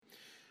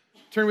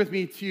Turn with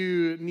me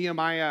to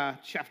Nehemiah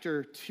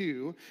chapter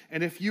 2.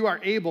 And if you are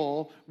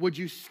able, would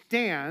you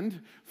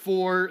stand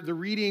for the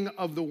reading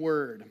of the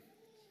word?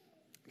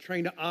 I'm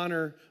trying to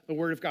honor the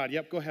word of God.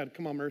 Yep, go ahead.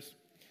 Come on, Merce.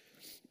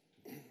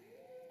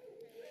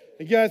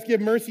 You guys give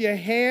Mercy a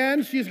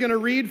hand. She's going to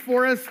read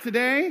for us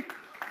today.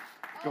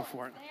 Go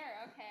for it. There,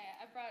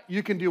 okay.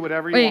 You can do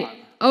whatever you want.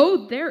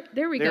 Oh, there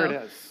we go.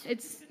 There it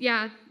is.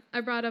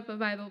 I brought up a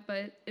Bible,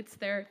 but it's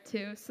there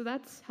too, so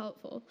that's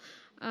helpful.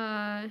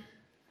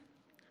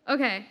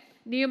 Okay,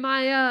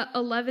 Nehemiah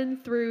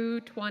 11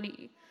 through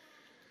 20.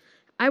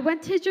 I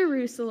went to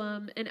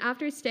Jerusalem, and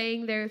after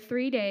staying there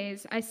 3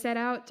 days, I set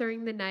out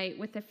during the night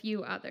with a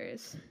few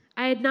others.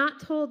 I had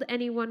not told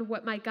anyone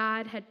what my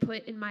God had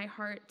put in my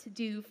heart to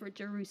do for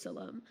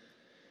Jerusalem.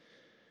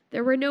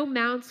 There were no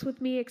mounts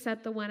with me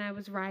except the one I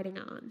was riding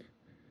on.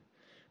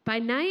 By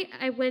night,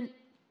 I went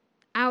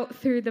out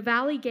through the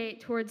valley gate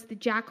towards the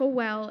Jackal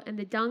Well and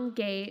the Dung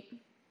Gate,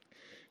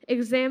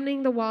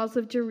 examining the walls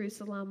of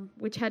Jerusalem,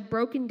 which had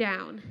broken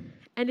down,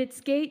 and its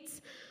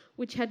gates,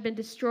 which had been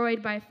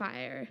destroyed by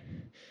fire.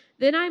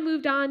 Then I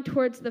moved on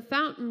towards the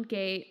Fountain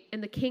Gate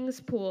and the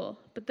King's Pool,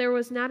 but there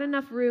was not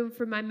enough room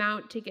for my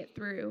mount to get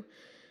through,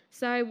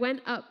 so I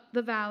went up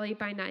the valley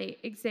by night,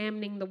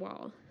 examining the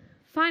wall.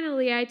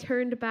 Finally, I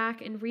turned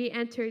back and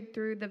re-entered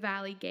through the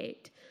valley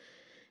gate.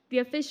 The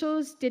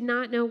officials did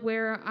not know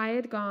where I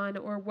had gone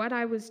or what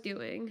I was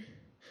doing,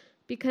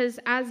 because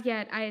as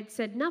yet I had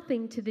said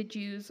nothing to the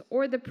Jews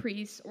or the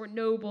priests or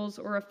nobles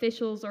or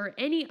officials or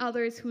any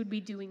others who would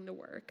be doing the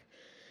work.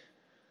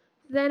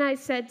 Then I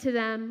said to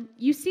them,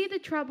 "You see the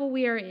trouble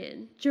we are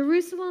in.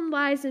 Jerusalem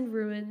lies in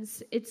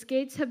ruins. Its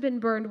gates have been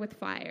burned with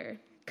fire.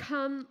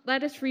 Come,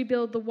 let us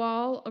rebuild the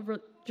wall of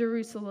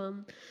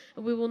Jerusalem,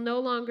 and we will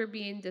no longer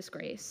be in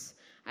disgrace."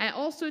 I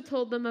also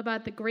told them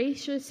about the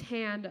gracious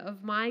hand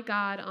of my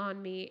God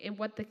on me and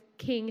what the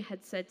king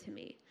had said to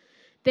me.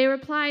 They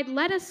replied,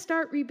 "Let us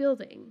start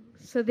rebuilding."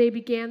 So they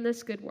began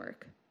this good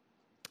work.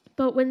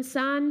 But when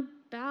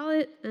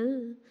Sanballat,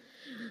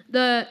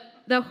 the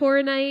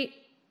Horonite,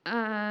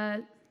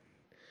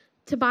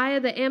 Tobiah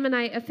the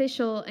Ammonite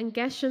official, and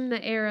Geshem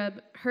the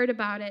Arab heard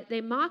about it, they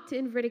mocked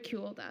and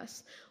ridiculed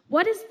us.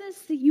 "What is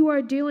this that you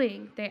are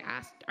doing?" they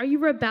asked. "Are you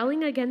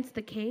rebelling against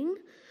the king?"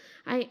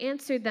 I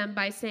answered them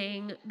by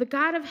saying, "The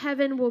God of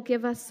heaven will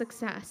give us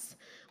success.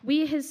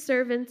 We, his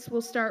servants,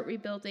 will start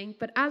rebuilding.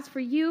 But as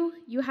for you,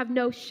 you have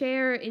no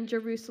share in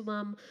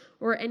Jerusalem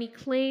or any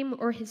claim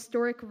or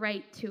historic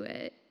right to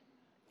it."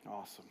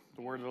 Awesome.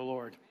 The word of the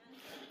Lord.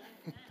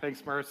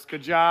 Thanks, Merce.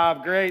 Good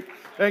job. Great.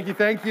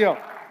 Thank you.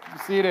 Be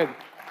seated.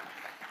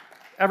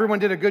 Everyone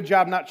did a good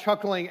job not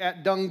chuckling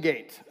at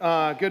Dungate.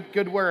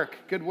 Good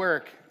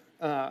work.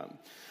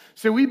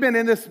 So we've been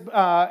in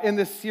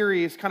this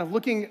series kind of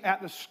looking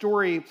at the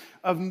story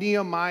of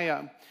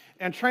Nehemiah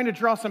and trying to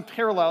draw some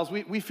parallels.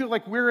 We feel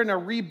like we're in a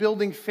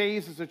rebuilding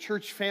phase as a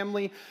church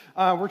family.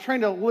 We're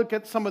trying to look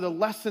at some of the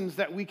lessons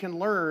that we can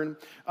learn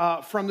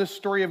from this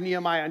story of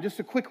Nehemiah. And just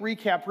a quick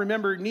recap,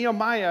 remember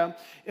Nehemiah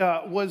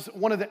was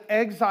one of the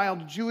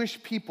exiled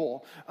Jewish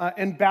people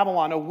in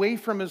Babylon, away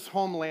from his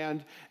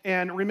homeland.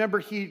 And remember,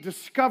 he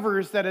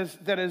discovers that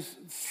his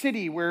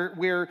city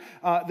where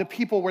the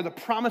people, where the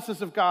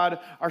promises of God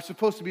are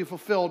supposed to be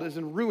fulfilled, is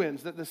in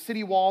ruins, that the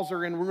city walls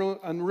are in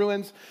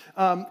ruins.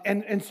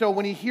 And so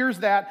when he hears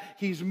that,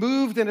 he's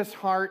moved in his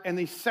heart, and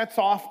he sets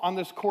off on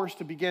this course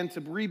to begin to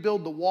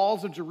rebuild the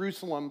walls of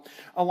Jerusalem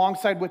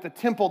alongside with the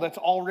temple that's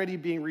already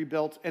being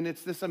rebuilt. And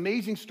it's this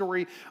amazing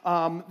story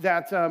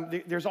that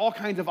there's all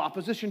kinds of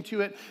opposition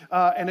to it,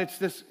 and it's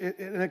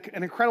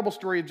an incredible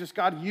story of just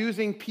God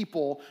using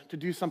people to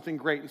do something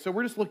great. And so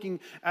we're just looking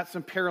at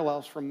some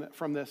parallels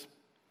from this.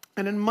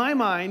 And in my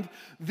mind,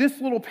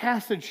 this little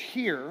passage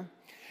here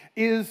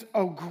is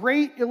a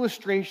great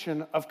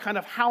illustration of kind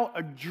of how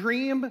a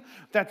dream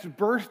that's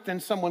birthed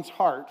in someone's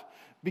heart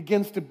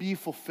begins to be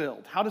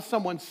fulfilled. How does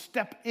someone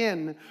step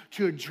in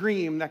to a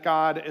dream that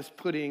God is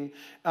putting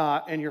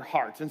in your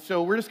heart? And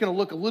so we're just going to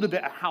look a little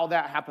bit at how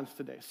that happens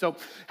today. So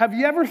have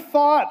you ever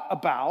thought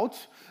about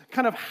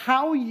kind of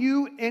how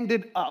you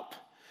ended up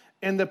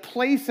in the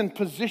place and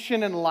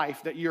position in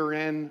life that you're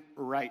in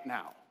right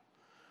now?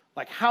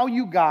 Like how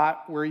you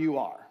got where you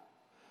are.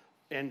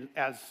 And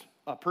as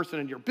a person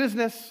in your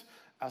business,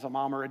 as a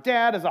mom or a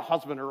dad, as a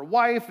husband or a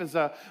wife, as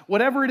a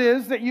whatever it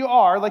is that you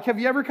are, like have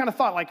you ever kind of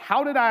thought, like,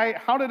 how did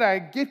I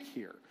get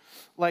here?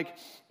 Like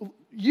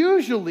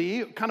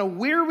usually kind of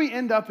where we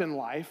end up in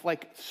life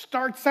like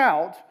starts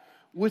out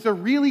with a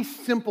really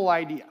simple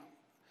idea.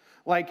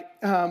 Like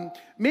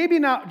maybe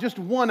not just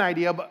one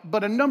idea,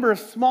 but a number of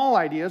small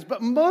ideas.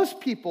 But most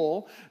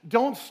people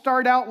don't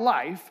start out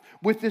life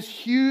with this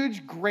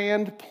huge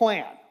grand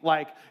plan.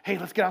 Like, hey,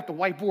 let's get out the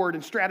whiteboard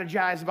and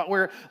strategize about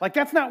where, like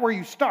that's not where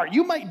you start.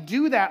 You might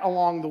do that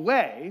along the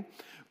way,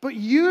 but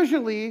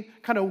usually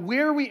kind of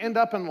where we end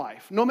up in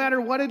life, no matter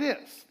what it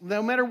is,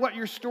 no matter what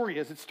your story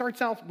is, it starts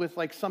out with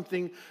like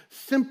something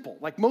simple.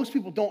 Like most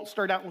people don't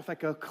start out with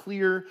like a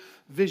clear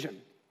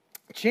vision.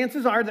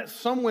 Chances are that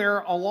somewhere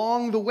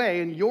along the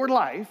way in your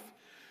life,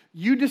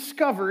 you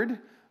discovered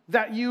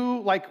that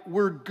you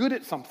were good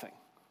at something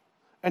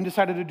and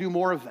decided to do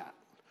more of that.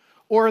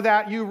 Or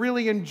that you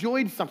really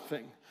enjoyed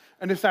something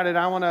and decided,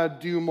 I want to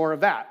do more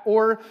of that.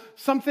 Or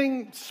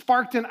something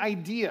sparked an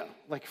idea,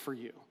 for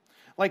you.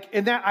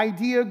 And that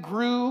idea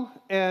grew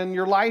in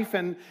your life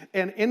and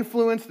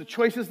influenced the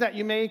choices that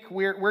you make,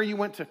 where you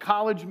went to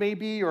college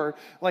maybe, or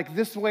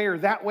this way or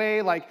that way,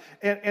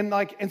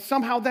 and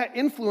somehow that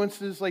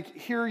influences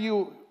here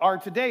you are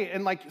today.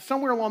 And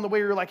somewhere along the way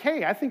you're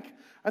hey, I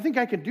think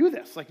I could do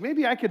this.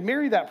 Maybe I could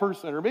marry that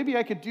person, or maybe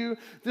I could do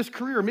this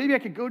career, or maybe I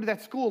could go to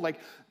that school. But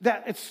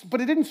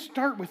it didn't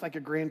start with a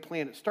grand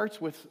plan. It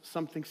starts with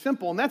something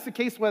simple. And that's the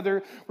case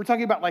whether we're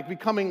talking about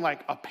becoming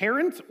a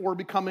parent or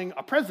becoming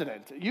a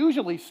president. It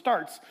usually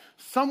starts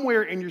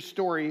somewhere in your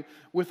story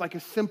with a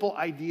simple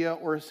idea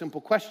or a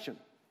simple question.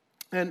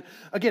 And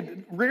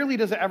again, rarely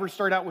does it ever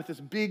start out with this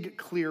big,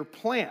 clear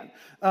plan.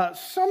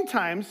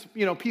 Sometimes,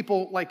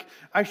 people,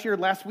 I shared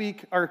last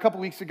week or a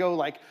couple weeks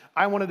ago,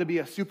 I wanted to be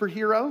a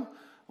superhero.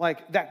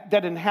 That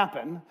didn't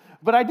happen.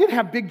 But I did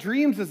have big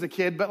dreams as a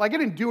kid, but I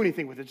didn't do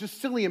anything with it, just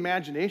silly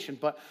imagination.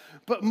 But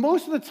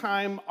most of the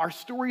time, our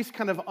stories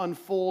kind of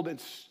unfold and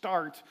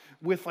start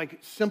with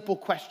simple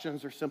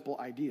questions or simple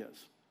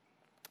ideas.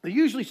 They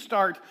usually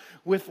start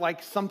with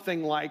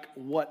something like,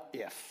 what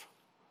if?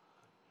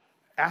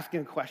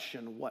 Asking a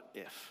question, what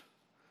if?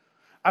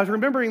 I was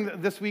remembering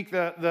this week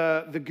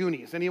the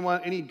Goonies.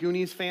 Any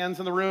Goonies fans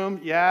in the room?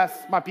 Yes,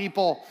 my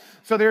people.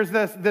 So there's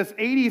this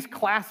 80s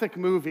classic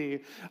movie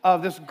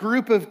of this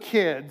group of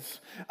kids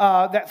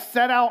that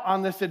set out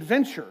on this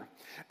adventure.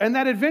 And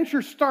that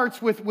adventure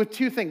starts with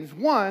two things.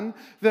 One,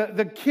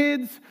 the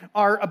kids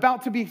are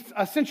about to be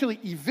essentially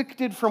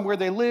evicted from where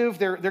they live.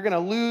 They're going to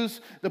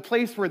lose the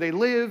place where they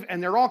live,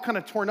 and they're all kind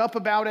of torn up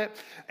about it.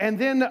 And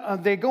then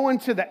they go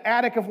into the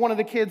attic of one of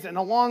the kids, and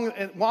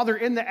while they're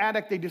in the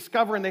attic, they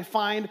discover and they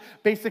find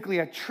basically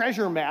a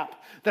treasure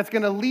map that's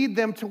going to lead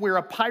them to where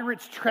a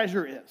pirate's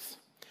treasure is.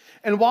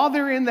 And while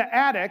they're in the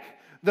attic,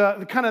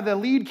 the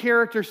lead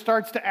character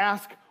starts to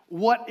ask,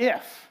 what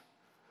if?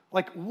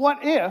 What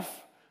if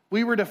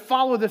we were to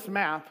follow this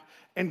map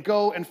and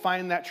go and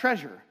find that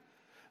treasure?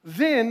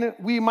 Then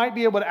we might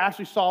be able to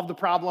actually solve the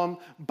problem,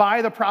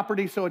 buy the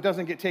property so it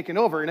doesn't get taken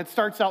over. And it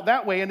starts out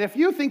that way. And if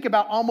you think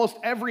about almost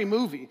every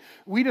movie,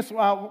 we just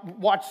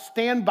watch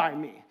Stand By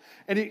Me.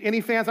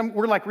 Any fans?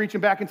 We're reaching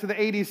back into the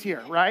 80s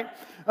here, right?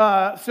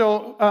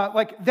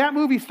 That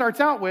movie starts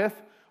out with,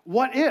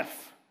 what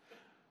if?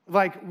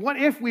 What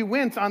if we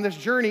went on this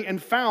journey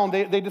and found,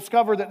 they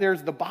discover that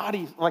there's the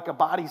body, a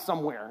body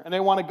somewhere, and they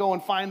want to go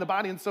and find the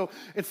body. And so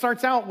it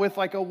starts out with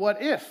a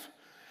what if.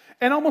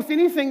 And almost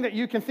anything that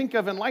you can think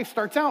of in life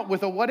starts out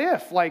with a what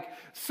if.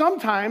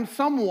 Sometimes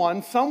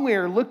someone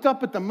somewhere looked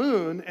up at the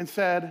moon and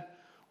said,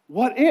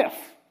 what if?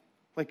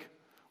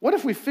 What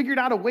if we figured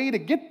out a way to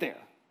get there?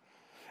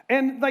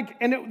 And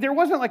there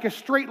wasn't a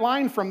straight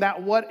line from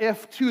that what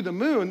if to the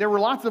moon. There were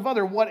lots of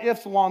other what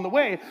ifs along the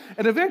way.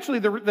 And eventually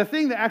the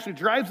thing that actually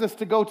drives us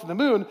to go to the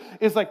moon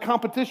is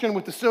competition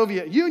with the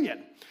Soviet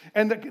Union.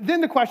 And then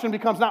the question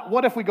becomes not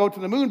what if we go to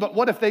the moon, but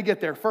what if they get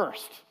there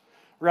first,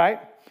 right?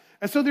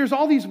 And so there's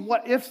all these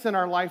what ifs in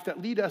our life that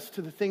lead us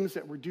to the things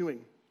that we're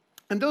doing.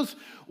 And those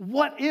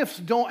what ifs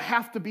don't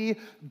have to be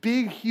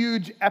big,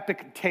 huge,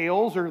 epic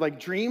tales or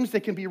dreams. They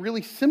can be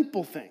really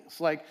simple things.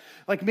 Like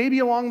maybe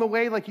along the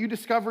way, you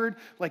discovered,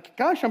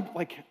 gosh,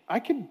 I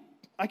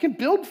can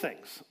build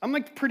things.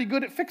 I'm pretty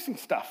good at fixing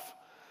stuff.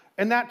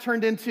 And that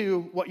turned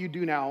into what you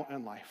do now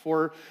in life.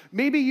 Or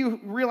maybe you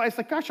realize,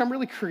 gosh, I'm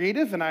really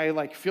creative and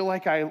I feel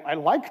like I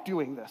like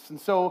doing this.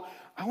 And so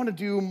I want to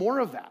do more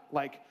of that.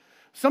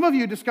 Some of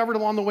you discovered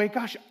along the way,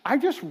 gosh, I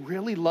just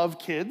really love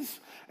kids.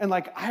 And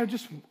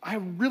I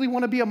really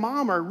want to be a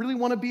mom or I really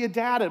want to be a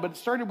dad. But it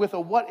started with a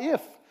what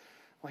if.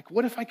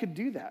 What if I could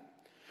do that?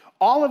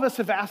 All of us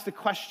have asked a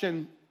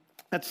question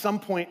at some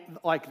point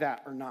like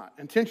that or not,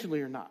 intentionally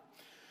or not.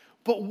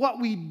 But what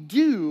we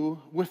do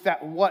with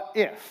that what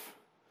if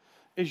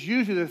is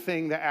usually the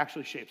thing that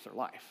actually shapes our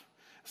life.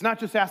 It's not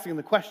just asking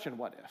the question,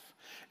 what if?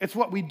 It's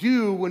what we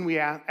do when we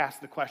ask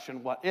the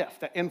question, what if?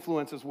 That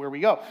influences where we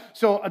go.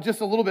 So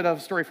just a little bit of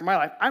a story from my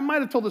life. I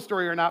might have told the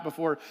story or not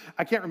before.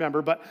 I can't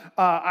remember. But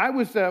I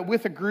was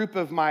with a group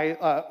of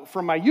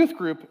from my youth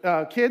group.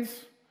 Kids,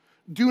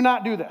 do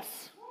not do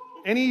this.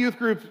 Any youth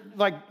group,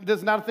 this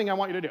is not a thing I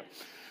want you to do.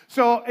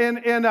 So,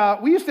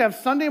 and we used to have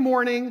Sunday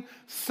morning,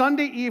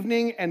 Sunday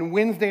evening, and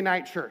Wednesday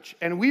night church.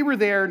 And we were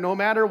there no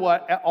matter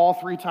what, all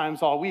 3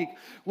 times all week.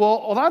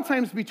 Well, a lot of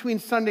times between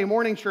Sunday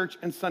morning church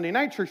and Sunday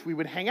night church, we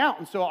would hang out.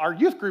 And so our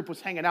youth group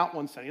was hanging out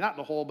one Sunday, not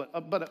the whole,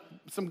 but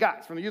some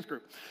guys from the youth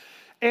group.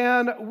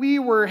 And we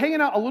were hanging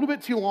out a little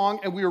bit too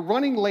long, and we were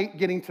running late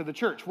getting to the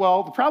church.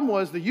 Well, the problem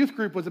was the youth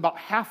group was about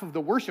half of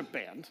the worship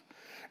band.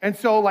 And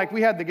so,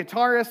 we had the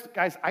guitarist.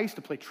 Guys, I used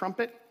to play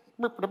trumpet.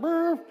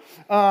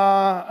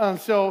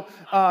 So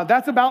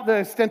that's about the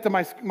extent of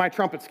my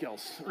trumpet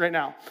skills right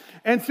now.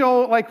 And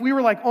so we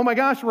were like, oh my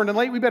gosh, we're running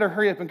late. We better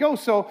hurry up and go.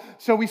 So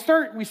we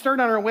start on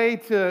our way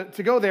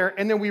to go there.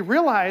 And then we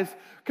realize,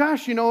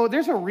 gosh,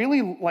 there's a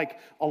really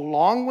a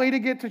long way to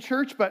get to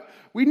church, but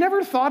we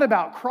never thought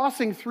about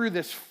crossing through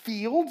this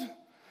field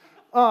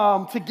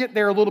to get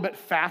there a little bit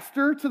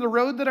faster to the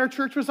road that our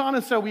church was on.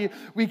 And so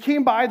we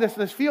came by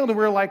this field and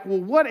we were like, well,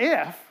 what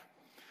if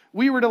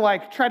we were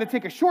to try to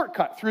take a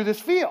shortcut through this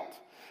field?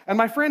 And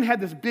my friend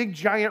had this big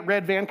giant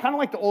red van, kind of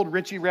like the old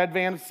Richie red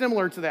van,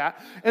 similar to that,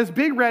 and this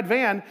big red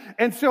van.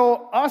 And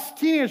so us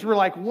teenagers were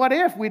like, what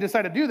if we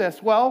decided to do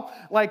this? Well,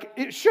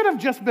 it should have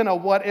just been a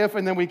what if,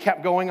 and then we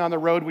kept going on the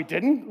road. We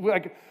didn't.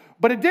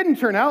 But it didn't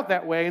turn out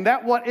that way. And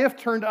that what if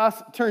turned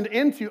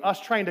into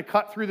us trying to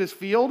cut through this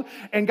field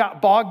and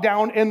got bogged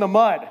down in the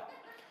mud.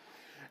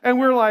 And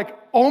we're like,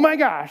 oh my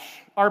gosh,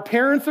 our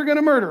parents are going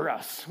to murder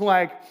us.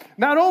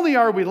 Not only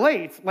are we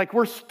late,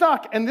 we're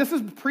stuck, and this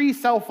is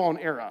pre-cell phone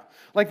era.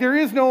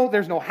 There's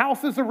no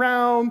houses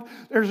around.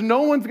 There's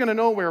no one's going to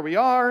know where we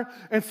are.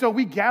 And so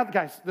we gathered,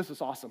 guys, this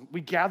is awesome.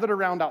 We gathered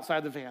around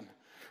outside the van.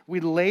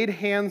 We laid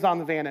hands on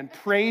the van and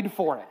prayed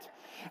for it.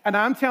 And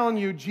I'm telling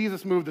you,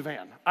 Jesus moved the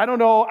van. I don't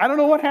know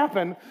what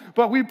happened,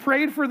 but we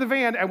prayed for the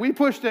van and we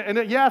pushed it.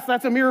 And yes,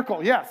 that's a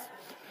miracle. Yes.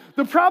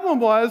 The problem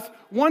was,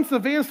 once the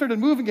van started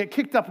moving, it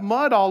kicked up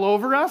mud all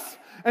over us.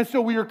 And so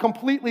we were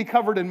completely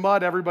covered in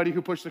mud, everybody who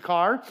pushed the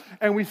car.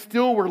 And we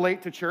still were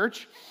late to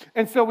church.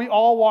 And so we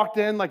all walked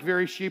in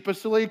very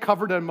sheepishly,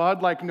 covered in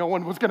mud, no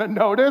one was going to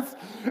notice.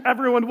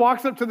 Everyone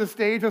walks up to the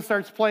stage and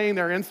starts playing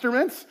their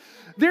instruments.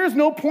 There's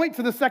no point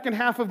to the second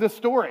half of this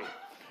story.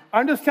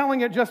 I'm just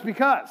telling it just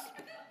because.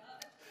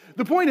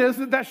 The point is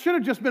that should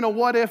have just been a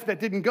what if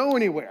that didn't go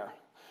anywhere.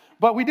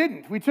 But we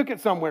didn't. We took it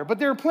somewhere. But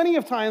there are plenty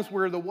of times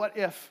where the what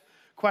if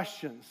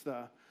questions,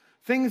 the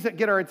things that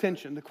get our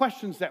attention, the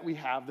questions that we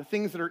have, the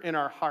things that are in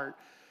our heart,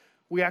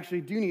 we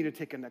actually do need to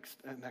take a next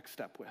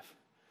step with.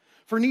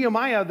 For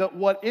Nehemiah, the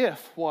what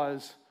if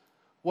was,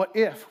 what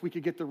if we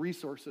could get the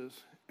resources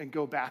and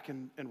go back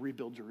and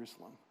rebuild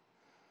Jerusalem?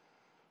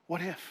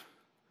 What if?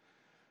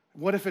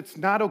 What if it's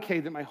not okay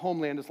that my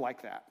homeland is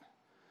like that?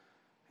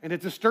 And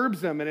it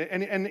disturbs them,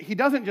 and he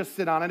doesn't just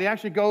sit on it. He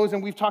actually goes,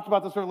 and we've talked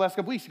about this over the last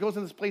couple weeks, he goes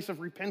in this place of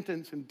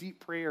repentance and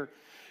deep prayer.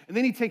 And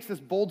then he takes this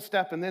bold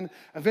step and then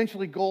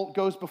eventually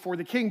goes before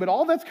the king. But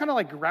all that's kind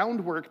of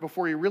groundwork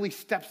before he really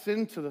steps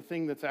into the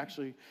thing that's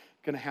actually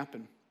going to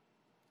happen.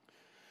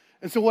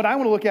 And so what I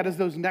want to look at is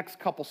those next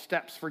couple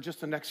steps for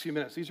just the next few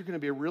minutes. These are going to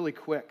be really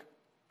quick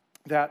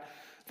that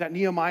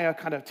Nehemiah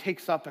kind of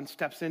takes up and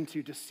steps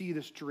into to see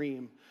this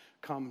dream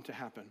come to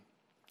happen.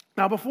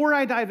 Now, before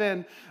I dive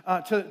in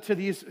to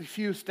these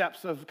few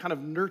steps of kind of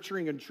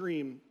nurturing a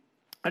dream,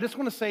 I just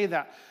want to say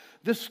that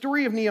this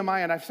story of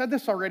Nehemiah, and I've said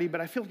this already,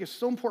 but I feel like it's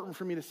so important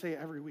for me to say it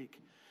every week.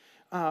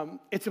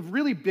 It's a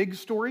really big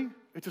story.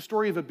 It's a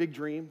story of a big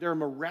dream. There are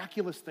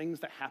miraculous things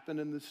that happen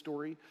in this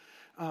story.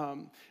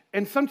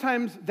 And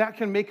sometimes that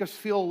can make us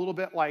feel a little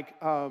bit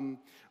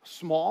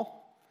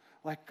small.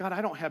 God,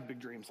 I don't have big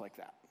dreams like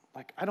that.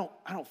 I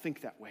don't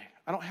think that way.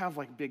 I don't have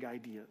big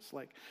ideas.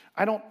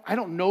 I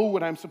don't know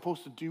what I'm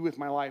supposed to do with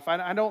my life.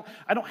 I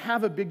don't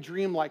have a big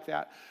dream like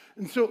that.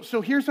 And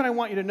so here's what I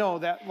want you to know,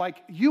 that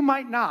you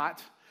might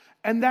not,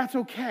 and that's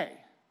okay.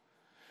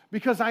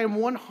 Because I am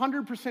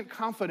 100%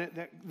 confident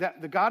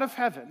that the God of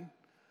heaven,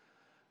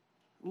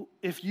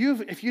 if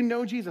you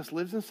know Jesus,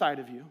 lives inside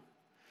of you,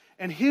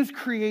 and his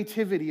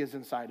creativity is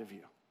inside of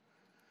you.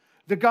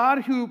 The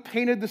God who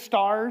painted the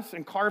stars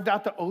and carved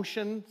out the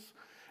oceans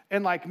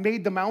and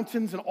made the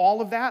mountains and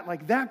all of that,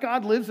 that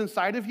God lives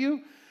inside of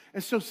you.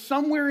 And so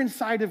somewhere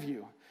inside of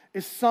you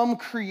is some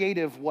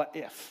creative what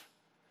if.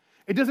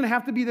 It doesn't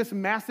have to be this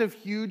massive,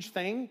 huge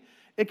thing.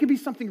 It could be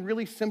something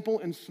really simple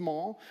and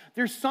small.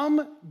 There's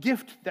some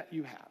gift that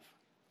you have.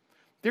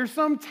 There's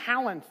some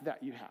talent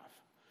that you have.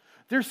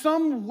 There's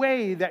some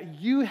way that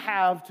you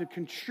have to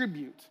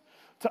contribute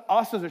to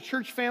us as a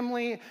church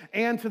family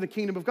and to the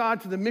kingdom of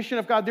God, to the mission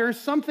of God. There is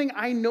something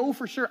I know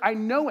for sure. I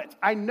know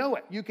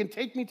it. You can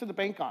take me to the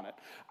bank on it.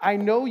 I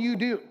know you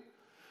do.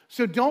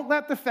 So don't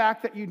let the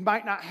fact that you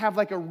might not have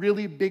a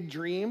really big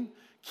dream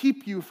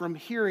keep you from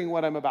hearing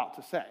what I'm about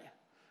to say.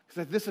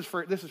 Because this is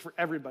for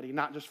everybody,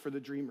 not just for the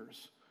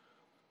dreamers.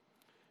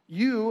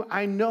 You,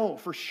 I know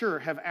for sure,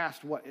 have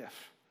asked what if.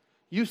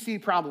 You see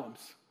problems.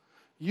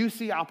 You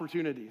see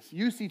opportunities.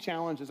 You see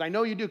challenges. I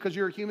know you do because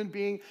you're a human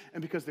being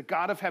and because the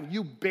God of heaven,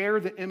 you bear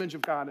the image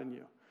of God in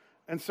you.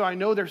 And so I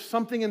know there's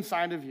something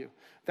inside of you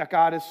that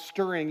God is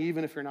stirring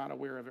even if you're not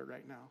aware of it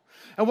right now.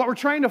 And what we're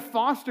trying to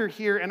foster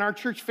here in our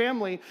church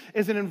family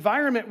is an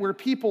environment where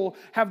people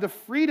have the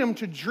freedom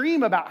to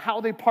dream about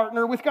how they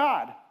partner with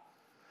God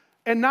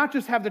and not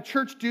just have the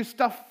church do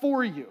stuff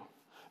for you.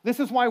 This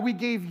is why we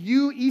gave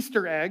you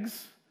Easter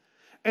eggs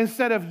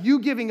instead of you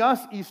giving us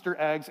Easter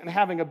eggs and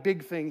having a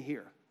big thing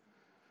here.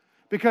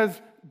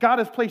 Because God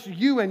has placed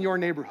you in your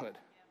neighborhood.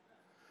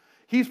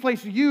 He's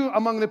placed you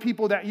among the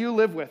people that you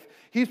live with.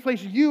 He's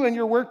placed you in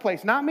your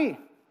workplace, not me.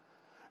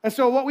 And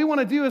so what we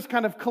want to do is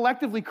kind of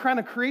collectively kind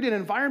of create an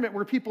environment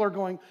where people are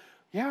going,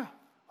 yeah,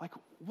 like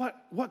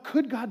what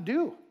could God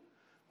do?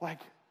 Like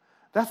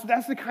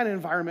that's the kind of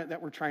environment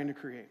that we're trying to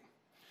create.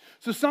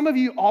 So some of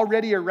you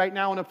already are right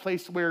now in a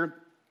place where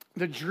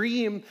the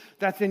dream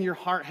that's in your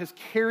heart has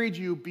carried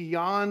you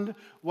beyond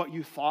what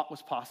you thought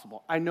was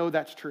possible. I know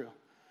that's true.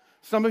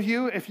 Some of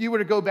you, if you were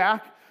to go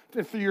back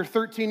to your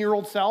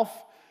 13-year-old self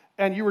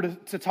and you were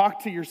to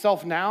talk to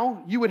yourself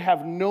now, you would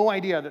have no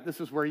idea that this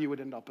is where you would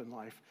end up in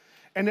life.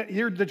 And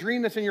the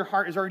dream that's in your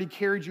heart has already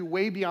carried you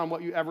way beyond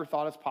what you ever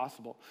thought is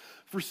possible.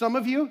 For some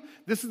of you,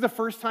 this is the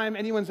first time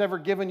anyone's ever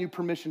given you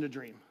permission to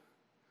dream.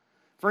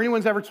 For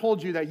anyone's ever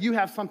told you that you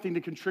have something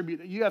to contribute,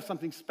 that you have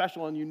something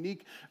special and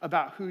unique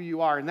about who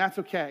you are, and that's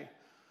okay.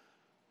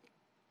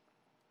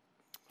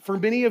 For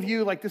many of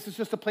you, like this is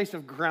just a place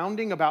of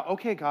grounding about,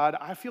 okay, God,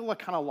 I feel like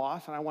kind of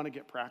lost and I want to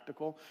get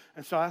practical.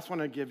 And so I just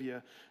want to give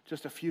you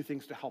just a few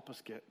things to help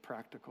us get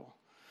practical.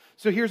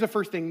 So here's the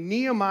first thing.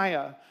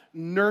 Nehemiah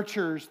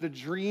nurtures the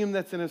dream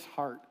that's in his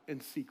heart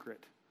in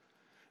secret.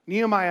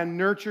 Nehemiah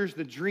nurtures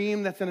the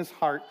dream that's in his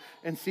heart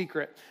in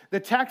secret. The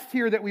text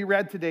here that we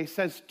read today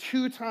says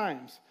 2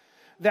 times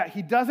that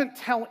he doesn't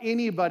tell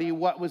anybody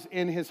what was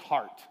in his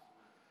heart.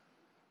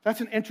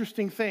 That's an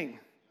interesting thing.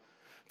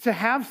 To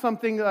have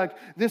something like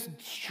this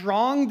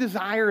strong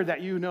desire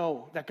that you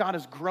know that God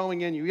is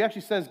growing in you. He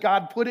actually says,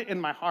 God put it in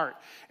my heart,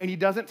 and he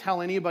doesn't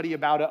tell anybody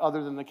about it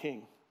other than the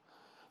king.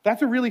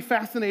 That's a really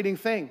fascinating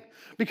thing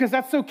because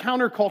that's so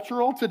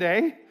countercultural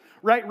today,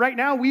 right? Right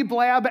now, we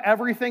blab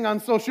everything on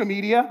social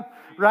media,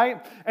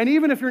 right? And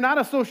even if you're not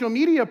a social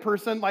media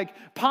person, like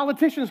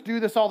politicians do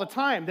this all the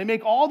time. They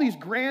make all these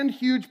grand,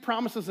 huge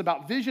promises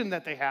about vision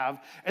that they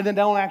have and then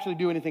don't actually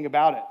do anything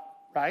about it,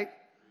 right?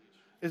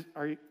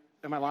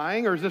 Am I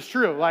lying or is this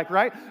true? Like,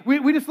 right?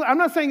 I'm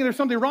not saying there's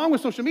something wrong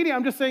with social media.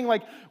 I'm just saying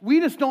like, we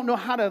just don't know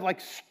how to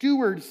like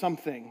steward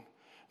something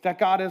that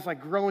God is like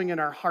growing in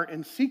our heart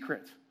in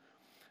secret.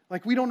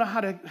 Like we don't know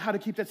how to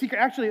keep that secret.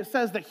 Actually, it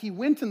says that he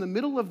went in the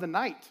middle of the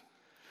night.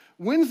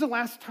 When's the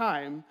last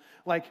time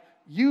like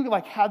you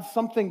like had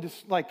something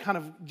just like kind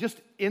of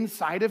just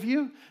inside of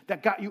you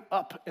that got you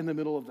up in the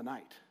middle of the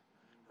night,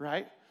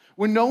 right?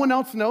 When no one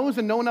else knows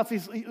and no one else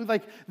is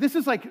like, this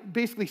is like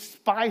basically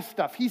spy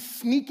stuff. He's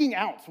sneaking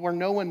out where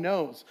no one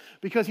knows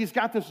because he's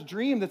got this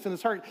dream that's in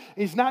his heart.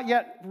 He's not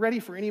yet ready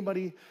for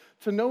anybody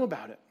to know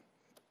about it.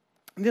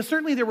 And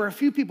certainly there were a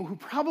few people who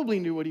probably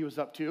knew what he was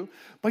up to,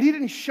 but he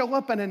didn't show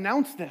up and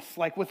announce this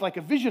like with like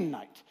a vision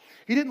night.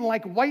 He didn't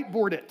like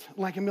whiteboard it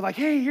like and be like,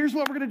 hey, here's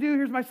what we're going to do.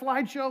 Here's my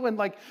slideshow and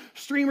like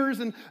streamers.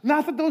 And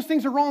not that those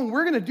things are wrong.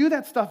 We're going to do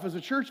that stuff as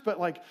a church, but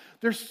like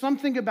there's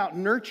something about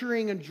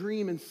nurturing a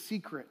dream in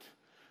secret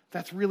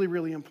that's really,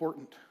 really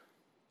important.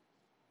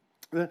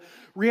 The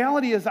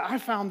reality is that I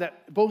found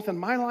that both in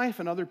my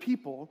life and other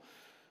people,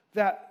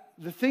 that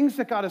the things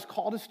that God has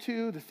called us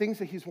to, the things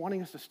that he's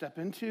wanting us to step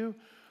into,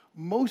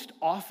 most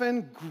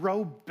often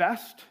grow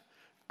best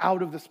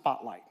out of the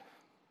spotlight,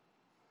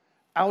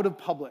 out of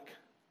public.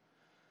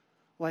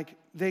 Like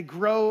they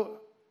grow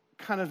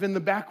kind of in the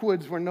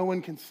backwoods where no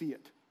one can see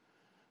it.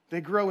 They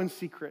grow in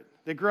secret.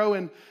 They grow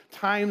in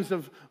times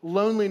of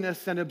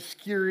loneliness and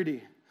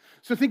obscurity.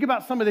 So think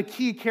about some of the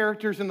key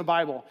characters in the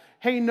Bible.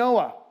 Hey,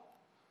 Noah,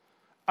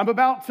 I'm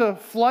about to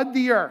flood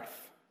the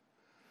earth.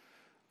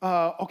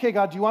 Okay,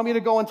 God, do you want me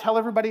to go and tell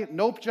everybody?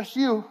 Nope, just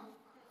you.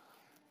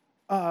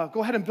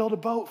 Go ahead and build a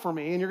boat for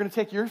me, and you're going to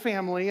take your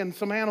family and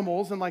some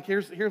animals, and like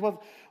here's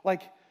what,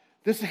 like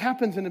this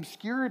happens in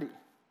obscurity.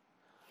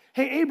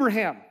 Hey,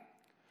 Abraham,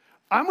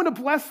 I'm going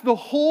to bless the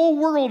whole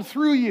world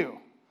through you,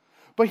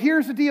 but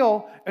here's the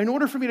deal. In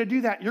order for me to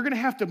do that, you're going to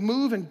have to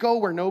move and go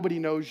where nobody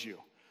knows you.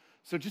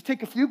 So just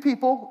take a few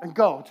people and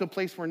go to a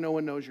place where no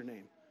one knows your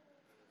name.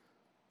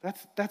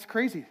 That's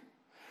crazy.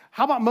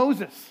 How about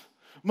Moses?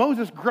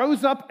 Moses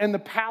grows up in the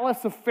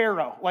palace of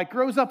Pharaoh, like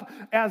grows up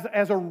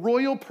as a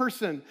royal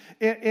person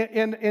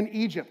in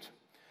Egypt.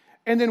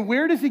 And then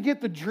where does he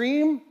get the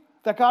dream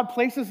that God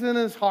places in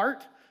his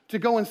heart to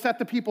go and set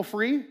the people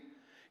free?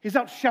 He's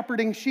out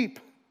shepherding sheep.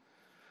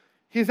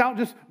 He's out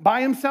just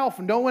by himself,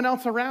 no one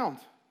else around,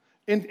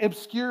 in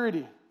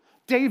obscurity.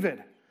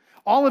 David,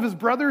 all of his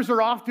brothers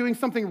are off doing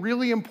something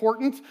really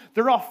important.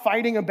 They're off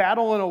fighting a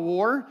battle in a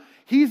war.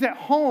 He's at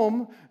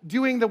home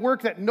doing the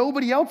work that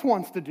nobody else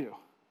wants to do.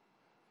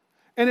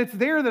 And it's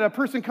there that a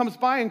person comes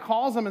by and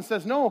calls him and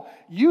says, no,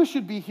 you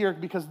should be here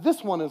because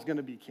this one is going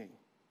to be king.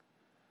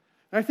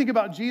 And I think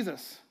about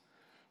Jesus,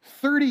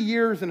 30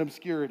 years in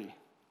obscurity.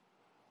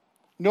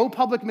 No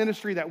public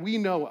ministry that we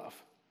know of.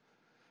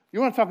 You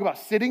want to talk about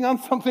sitting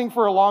on something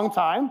for a long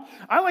time?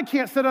 I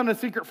can't sit on a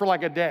secret for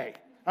like a day.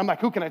 I'm like,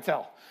 who can I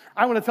tell?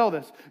 I want to tell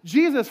this.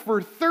 Jesus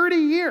for 30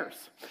 years.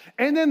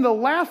 And then the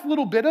last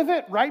little bit of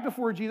it, right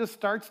before Jesus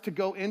starts to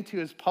go into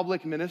his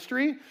public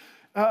ministry,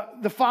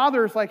 the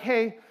Father is like,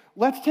 hey,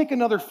 let's take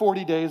another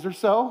 40 days or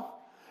so,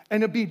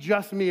 and it'll be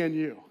just me and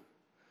you.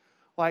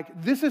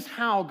 Like, this is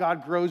how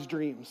God grows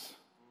dreams.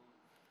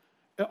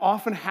 It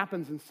often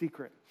happens in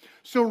secret.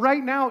 So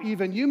right now,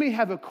 even, you may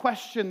have a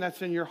question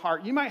that's in your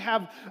heart. You might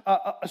have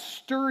a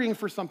stirring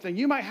for something.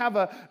 You might have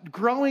a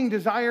growing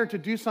desire to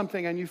do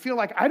something, and you feel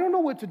like, I don't know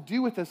what to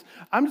do with this.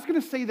 I'm just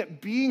going to say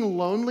that being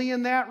lonely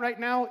in that right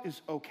now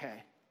is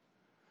okay.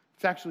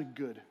 It's actually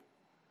good.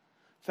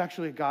 It's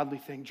actually a godly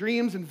thing.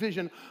 Dreams and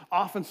vision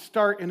often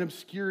start in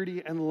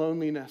obscurity and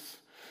loneliness.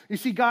 You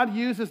see, God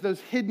uses those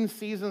hidden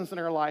seasons in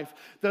our life,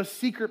 those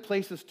secret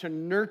places, to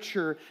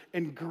nurture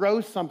and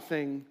grow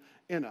something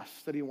in us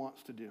that he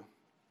wants to do.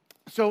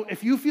 So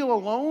if you feel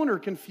alone or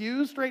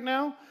confused right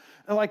now,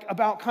 like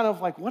about kind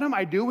of like, what am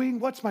I doing?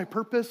 What's my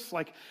purpose?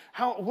 Like,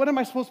 what am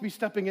I supposed to be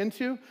stepping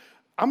into?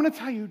 I'm going to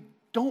tell you,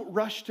 don't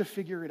rush to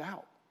figure it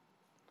out.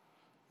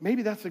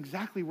 Maybe that's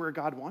exactly where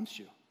God wants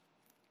you.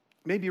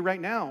 Maybe right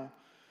now,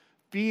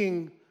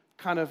 being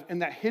kind of in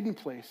that hidden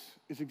place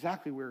is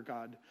exactly where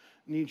God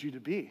needs you to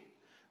be.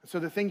 And so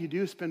the thing you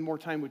do is spend more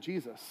time with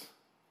Jesus,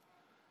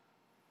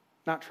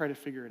 not try to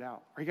figure it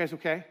out. Are you guys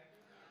okay?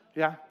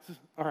 Yeah?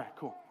 All right,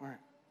 cool. All right.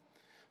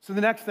 So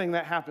the next thing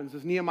that happens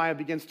is Nehemiah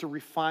begins to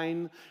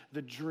refine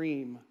the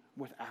dream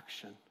with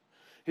action.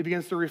 He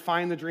begins to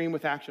refine the dream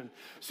with action.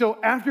 So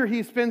after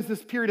he spends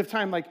this period of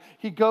time, like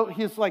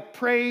he's like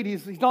prayed,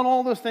 he's done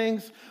all those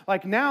things.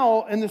 Like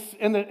now in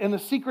the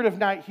secret of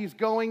night, he's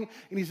going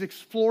and he's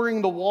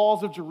exploring the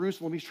walls of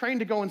Jerusalem. He's trying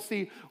to go and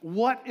see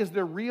what is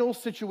the real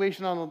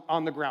situation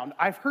on the ground.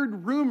 I've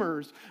heard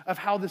rumors of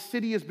how the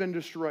city has been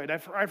destroyed.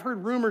 I've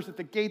heard rumors that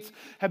the gates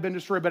have been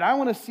destroyed, but I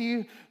want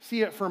to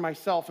see it for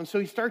myself. And so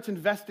he starts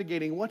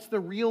investigating what's the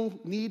real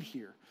need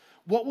here.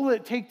 What will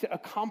it take to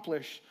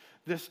accomplish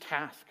this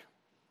task?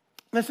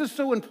 This is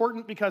so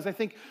important because I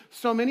think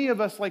so many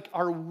of us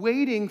are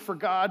waiting for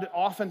God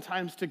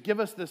oftentimes to give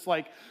us this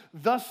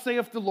thus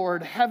saith the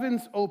Lord,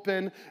 heavens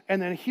open,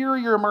 and then here are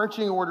your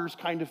marching orders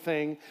kind of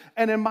thing.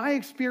 And in my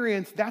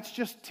experience, that's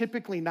just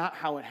typically not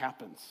how it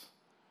happens.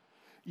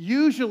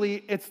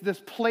 Usually it's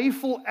this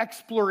playful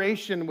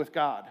exploration with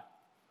God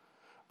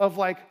of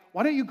why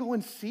don't you go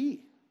and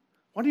see?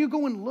 Why don't you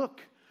go and look?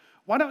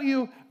 Why don't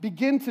you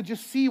begin to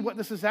just see what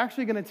this is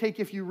actually going to take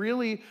if you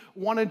really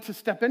wanted to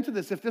step into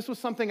this? If this was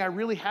something I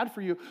really had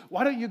for you,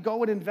 why don't you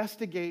go and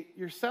investigate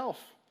yourself?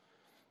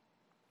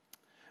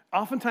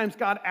 Oftentimes,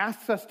 God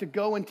asks us to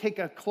go and take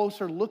a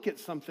closer look at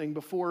something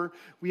before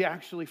we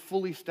actually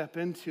fully step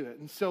into it.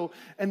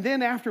 And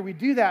then after we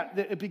do that,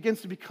 it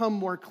begins to become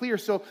more clear.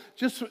 So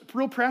just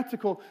real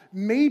practical,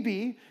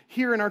 maybe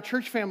here in our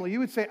church family, you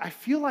would say, I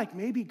feel like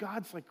maybe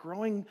God's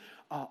growing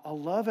a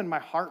love in my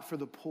heart for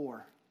the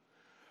poor.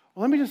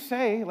 Well, let me just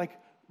say,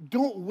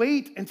 don't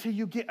wait until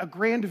you get a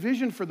grand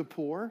vision for the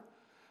poor.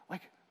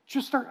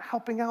 Just start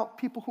helping out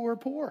people who are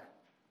poor.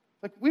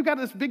 We've got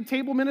this big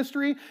table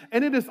ministry,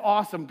 and it is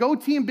awesome. Go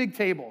team Big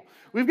Table.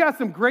 We've got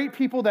some great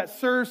people that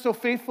serve so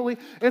faithfully.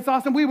 It's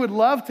awesome. We would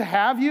love to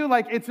have you.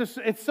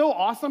 It's so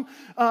awesome.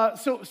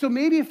 So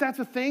maybe if that's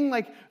a thing,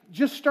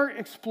 just start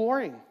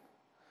exploring.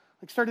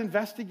 Start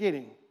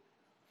investigating.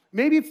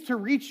 Maybe it's to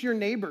reach your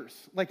neighbors.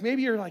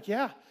 Maybe you're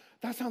yeah,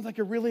 that sounds like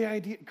a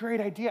really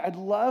great idea. I'd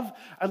love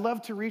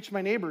to reach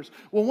my neighbors.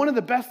 Well, one of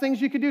the best things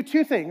you could do,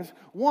 two things.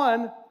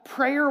 One,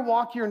 prayer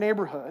walk your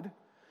neighborhood.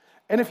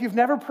 And if you've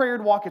never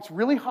prayed walk, it's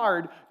really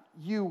hard.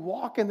 You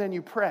walk and then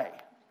you pray.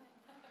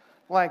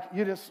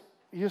 You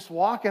just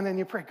walk and then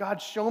you pray.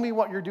 God, show me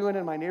what you're doing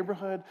in my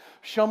neighborhood.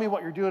 Show me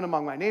what you're doing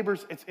among my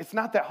neighbors. It's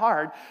not that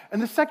hard.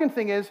 And the second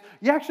thing is,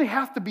 you actually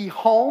have to be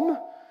home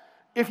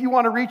if you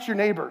want to reach your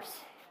neighbors.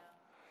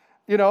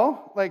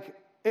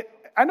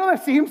 I know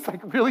that seems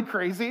really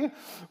crazy,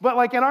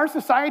 but in our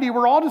society,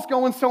 we're all just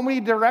going so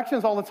many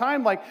directions all the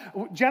time.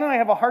 Jen and I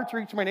have a heart to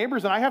reach my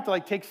neighbors, and I have to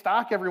take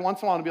stock every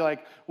once in a while and be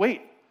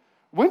wait,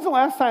 when's the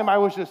last time I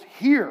was just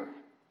here?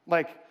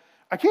 I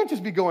can't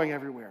just be going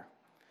everywhere.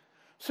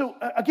 So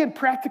again,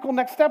 practical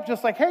next step,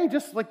 hey,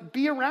 just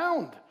be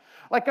around.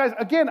 Guys,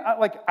 again,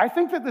 I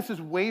think that this is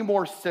way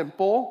more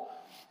simple,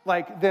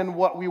 than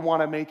what we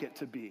want to make it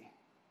to be.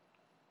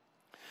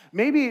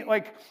 Maybe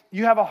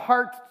you have a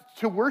heart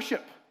to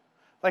worship.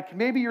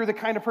 Maybe you're the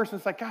kind of person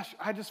that's gosh,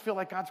 I just feel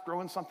like God's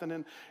growing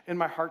something in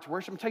my heart to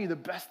worship. I'm telling you, the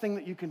best thing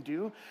that you can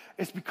do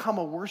is become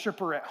a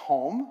worshiper at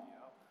home.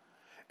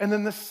 And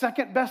then the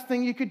second best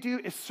thing you could do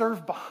is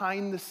serve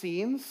behind the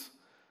scenes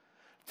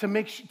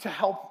to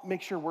help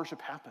make sure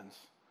worship happens.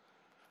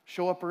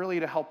 Show up early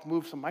to help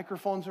move some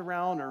microphones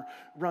around or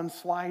run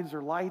slides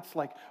or lights,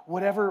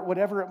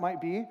 whatever it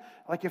might be.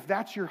 If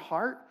that's your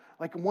heart,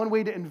 one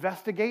way to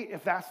investigate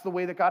if that's the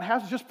way that God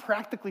has is just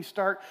practically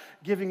start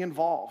getting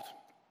involved.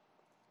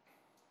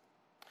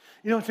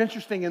 It's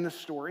interesting in this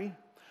story.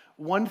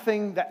 One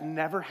thing that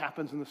never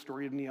happens in the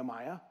story of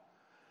Nehemiah,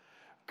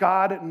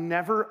 God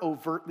never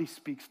overtly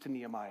speaks to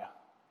Nehemiah.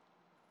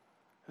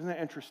 Isn't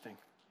that interesting?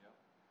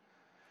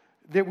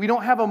 Yep. That we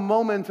don't have a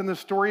moment in the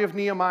story of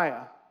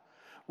Nehemiah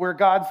where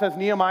God says,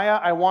 Nehemiah,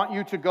 I want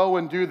you to go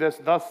and do this,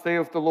 thus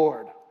saith the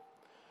Lord.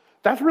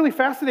 That's really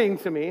fascinating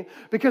to me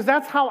because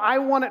that's how I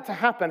want it to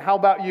happen. How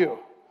about you?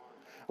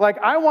 Like,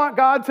 I want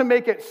God to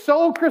make it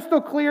so crystal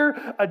clear,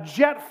 a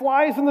jet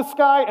flies in the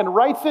sky and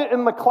writes it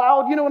in the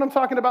cloud. You know what I'm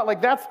talking about?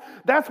 Like,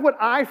 that's what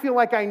I feel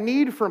like I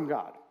need from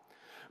God.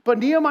 But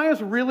Nehemiah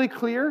is really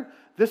clear.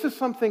 This is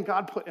something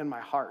God put in my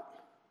heart.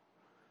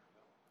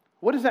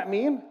 What does that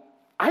mean?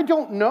 I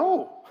don't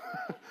know.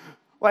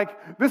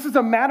 Like, this is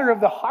a matter of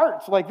the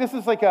heart. Like, this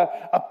is like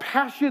a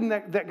passion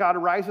that God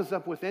rises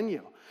up within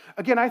you.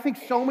 Again, I think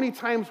so many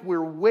times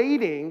we're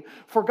waiting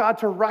for God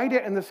to write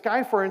it in the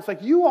sky for us. It's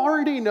like, you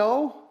already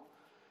know.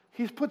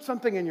 He's put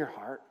something in your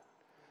heart.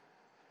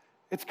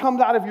 It's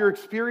come out of your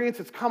experience.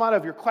 It's come out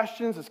of your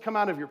questions. It's come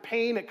out of your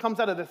pain. It comes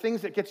out of the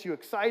things that gets you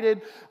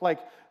excited. Like,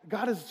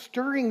 God is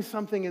stirring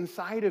something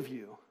inside of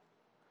you,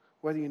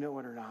 whether you know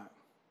it or not.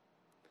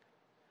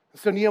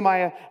 So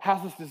Nehemiah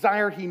has this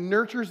desire. He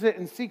nurtures it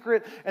in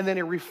secret, and then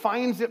he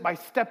refines it by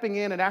stepping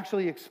in and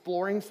actually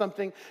exploring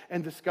something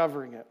and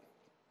discovering it.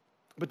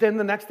 But then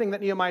the next thing that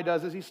Nehemiah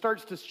does is he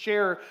starts to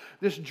share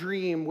this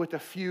dream with a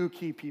few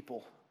key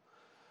people.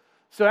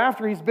 So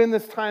after he's been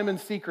this time in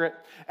secret,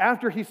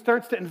 after he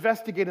starts to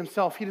investigate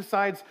himself, he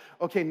decides,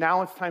 okay,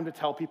 now it's time to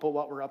tell people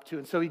what we're up to.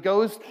 And so he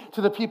goes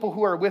to the people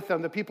who are with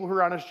him, the people who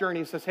are on his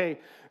journey, and says, hey,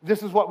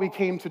 this is what we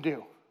came to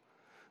do.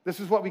 This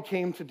is what we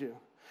came to do.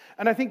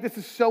 And I think this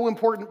is so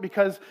important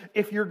because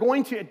if you're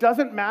going to, it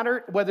doesn't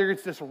matter whether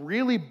it's this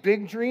really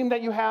big dream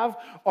that you have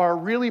or a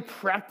really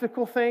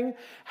practical thing,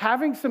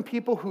 having some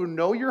people who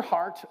know your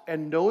heart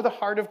and know the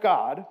heart of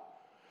God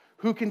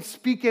who can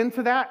speak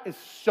into that is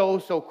so,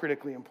 so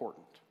critically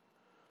important.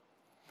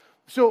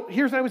 So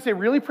here's what I would say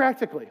really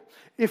practically.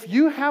 If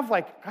you have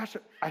like, gosh,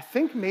 I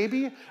think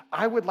maybe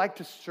I would like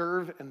to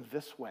serve in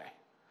this way.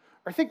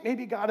 Or I think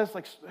maybe God is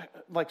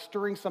like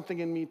stirring something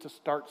in me to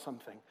start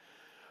something.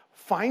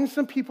 Find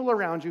some people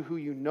around you who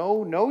you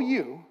know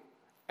you,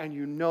 and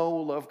you know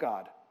love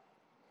God.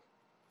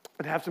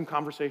 And have some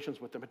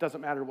conversations with them. It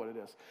doesn't matter what it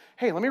is.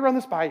 Hey, let me run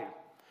this by you.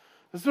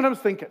 This is what I was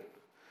thinking.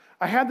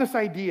 I had this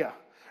idea,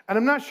 and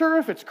I'm not sure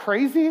if it's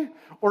crazy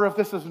or if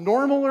this is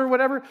normal or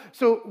whatever.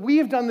 So we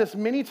have done this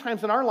many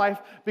times in our life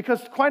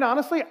because, quite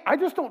honestly, I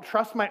just don't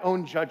trust my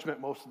own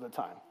judgment most of the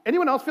time.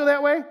 Anyone else feel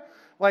that way?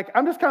 Like,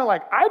 I'm just kind of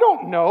like, I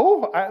don't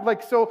know.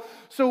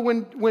 So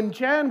when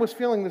Jen was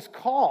feeling this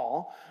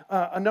call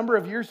a number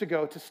of years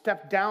ago to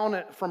step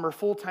down from her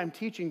full-time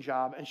teaching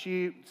job, and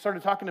she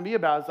started talking to me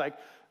about it, I was like,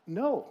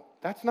 no,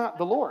 that's not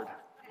the Lord.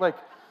 Like,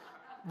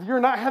 you're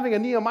not having a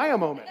Nehemiah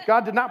moment.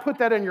 God did not put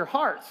that in your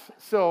hearts.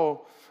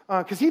 So,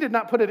 because he did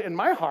not put it in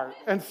my heart.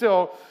 And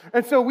so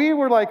we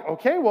were like,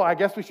 okay, well, I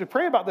guess we should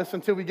pray about this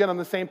until we get on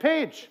the same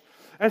page.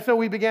 And so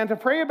we began to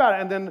pray about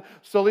it. And then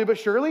slowly but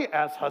surely,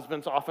 as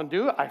husbands often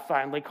do, I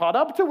finally caught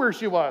up to where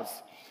she was.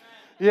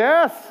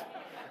 Yes.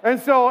 And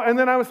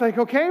then I was like,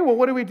 okay, well,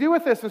 what do we do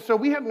with this? And so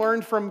we had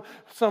learned from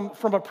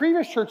a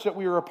previous church that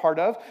we were a part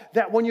of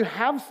that when you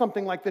have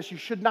something like this, you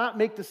should not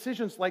make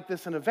decisions like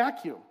this in a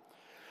vacuum.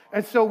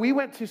 And so we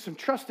went to some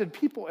trusted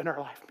people in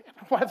our life.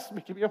 Man, why is this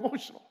making me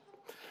emotional?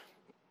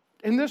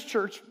 In this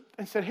church,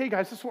 and said, hey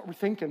guys, this is what we're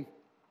thinking.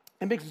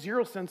 It makes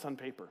 0 sense on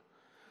paper.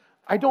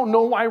 I don't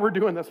know why we're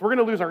doing this. We're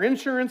going to lose our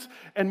insurance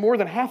and more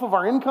than half of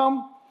our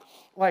income.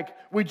 Like,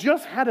 we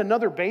just had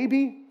another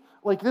baby.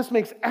 Like, this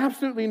makes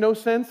absolutely no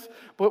sense,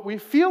 but we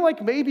feel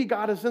like maybe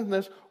God is in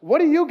this. What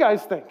do you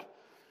guys think?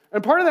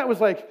 And part of that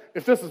was like,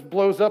 if this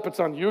blows up, it's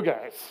on you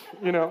guys,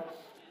 you know?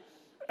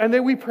 And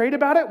then we prayed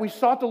about it. We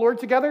sought the Lord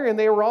together, and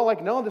they were all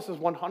like, no, this is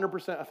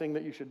 100% a thing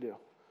that you should do.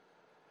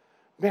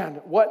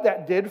 Man, what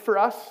that did for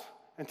us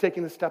and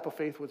taking the step of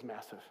faith was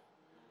massive.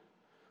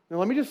 Now,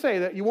 let me just say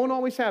that you won't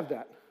always have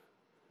that.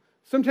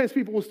 Sometimes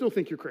people will still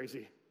think you're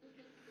crazy.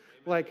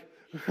 Like,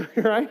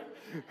 right?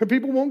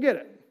 People won't get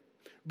it.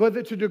 But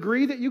to the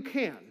degree that you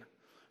can,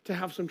 to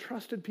have some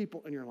trusted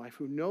people in your life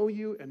who know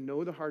you and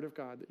know the heart of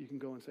God, that you can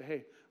go and say,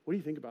 hey, what do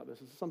you think about this?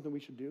 Is this something we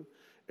should do?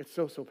 It's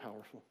so, so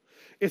powerful.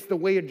 It's the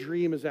way a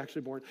dream is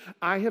actually born.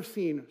 I have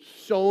seen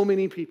so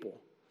many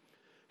people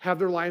have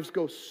their lives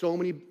go so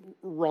many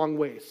wrong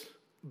ways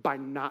by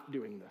not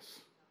doing this,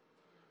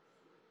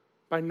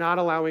 by not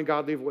allowing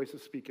godly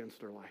voices speak into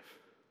their life,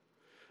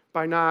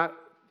 by not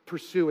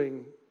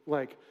pursuing,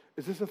 like,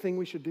 is this a thing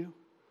we should do?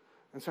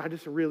 And so I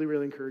just really,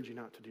 really encourage you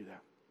not to do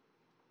that.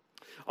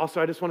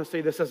 Also, I just want to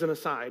say this as an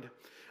aside.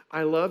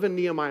 I love in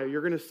Nehemiah,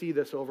 you're going to see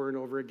this over and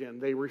over again.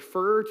 They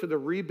refer to the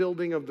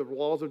rebuilding of the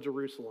walls of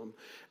Jerusalem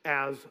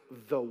as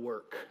the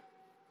work.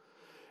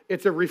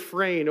 It's a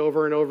refrain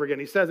over and over again.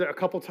 He says it a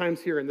couple times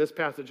here in this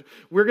passage.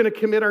 We're going to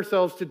commit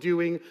ourselves to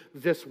doing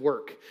this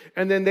work.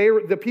 And then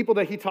the people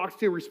that he talks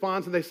to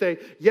responds and they say,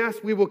 yes,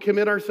 we will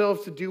commit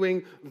ourselves to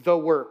doing the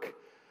work.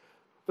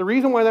 The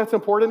reason why that's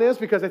important is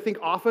because I think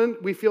often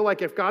we feel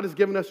like if God has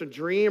given us a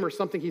dream or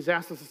something he's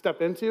asked us to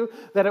step into,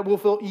 that it will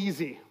feel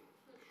easy.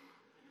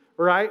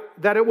 Right?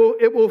 That it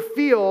will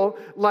feel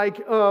like,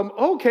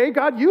 okay,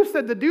 God, you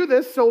said to do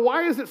this, so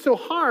why is it so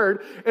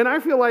hard? And I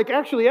feel like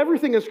actually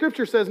everything in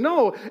Scripture says,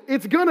 no,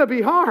 it's going to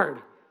be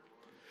hard.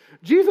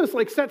 Jesus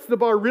sets the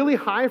bar really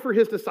high for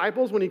his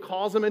disciples when he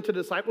calls them into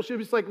discipleship.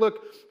 He's like,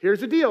 look, here's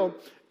the deal.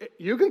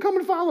 You can come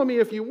and follow me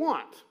if you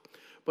want.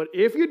 But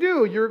if you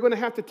do, you're going to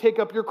have to take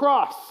up your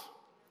cross.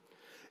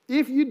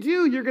 If you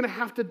do, you're going to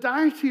have to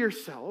die to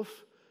yourself.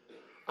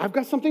 I've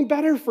got something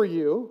better for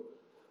you.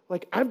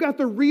 Like, I've got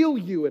the real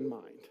you in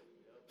mind.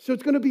 So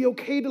it's going to be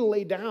okay to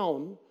lay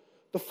down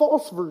the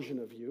false version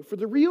of you for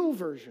the real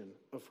version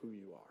of who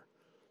you are.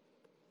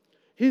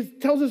 He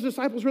tells his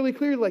disciples really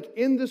clearly, like,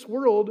 in this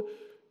world,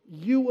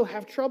 you will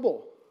have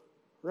trouble,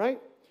 right?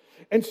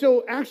 And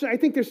so actually, I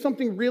think there's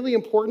something really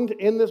important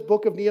in this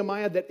book of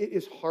Nehemiah, that it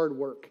is hard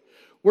work.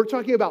 We're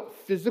talking about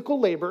physical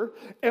labor.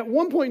 At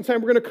one point in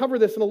time, we're going to cover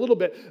this in a little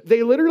bit.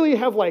 They literally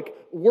have like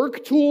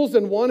work tools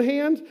in one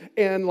hand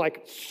and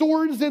like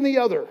swords in the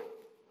other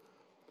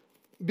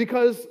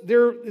because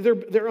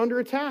they're under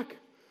attack.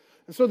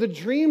 And so the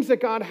dreams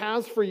that God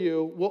has for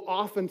you will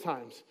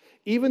oftentimes,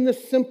 even the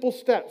simple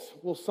steps,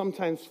 will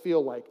sometimes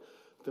feel like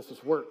this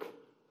is work.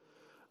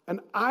 And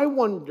I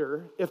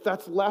wonder if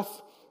that's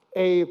less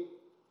a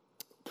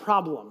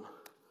problem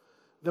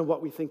than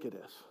what we think it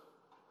is.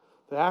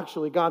 That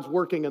actually God's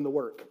working in the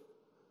work.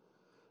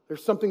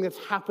 There's something that's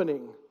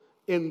happening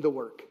in the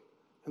work,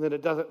 and that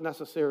it doesn't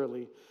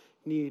necessarily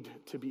need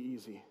to be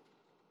easy.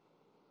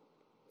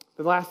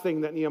 The last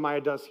thing that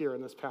Nehemiah does here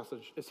in this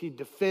passage is he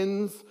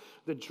defends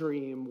the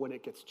dream when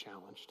it gets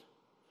challenged.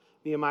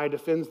 Nehemiah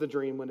defends the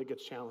dream when it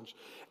gets challenged.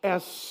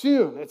 As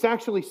soon, it's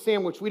actually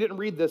sandwiched, we didn't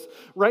read this,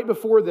 right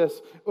before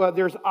this,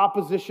 there's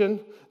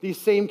opposition.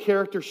 These same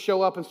characters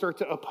show up and start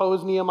to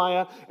oppose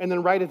Nehemiah. And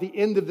then right at the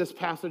end of this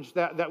passage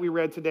that we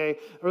read today,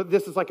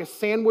 this is like a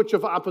sandwich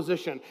of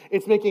opposition.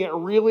 It's making it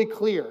really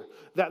clear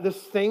that this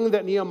thing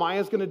that Nehemiah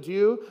is going to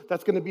do,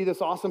 that's going to be this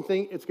awesome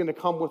thing, it's going to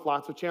come with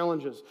lots of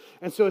challenges.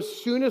 And so as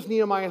soon as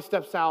Nehemiah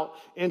steps out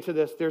into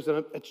this,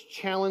 it's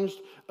challenged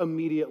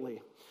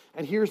immediately.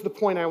 And here's the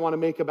point I want to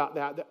make about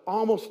that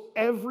almost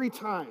every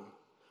time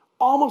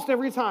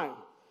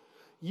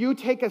you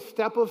take a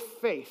step of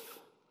faith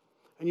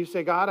and you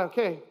say, God,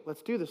 okay,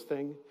 let's do this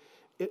thing,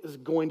 it is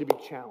going to be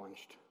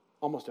challenged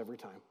almost every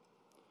time.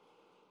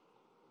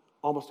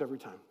 Almost every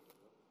time.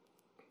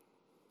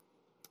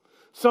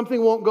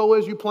 Something won't go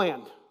as you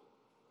planned.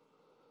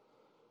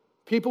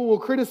 People will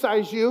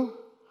criticize you,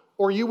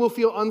 or you will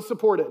feel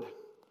unsupported.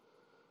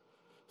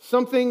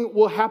 Something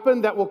will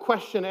happen that will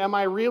question, am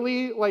I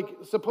really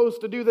supposed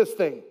to do this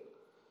thing?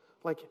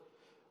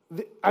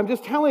 I'm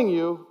just telling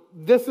you,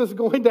 this is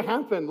going to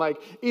happen.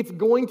 It's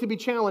going to be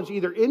challenged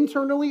either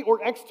internally or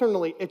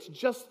externally. It's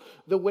just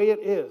the way it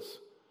is.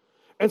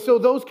 And so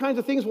those kinds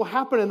of things will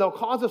happen, and they'll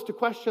cause us to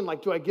question,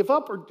 do I give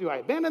up or do I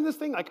abandon this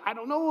thing? I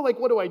don't know,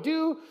 what do I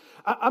do?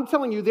 I'm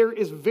telling you, there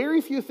is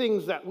very few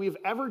things that we've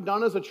ever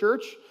done as a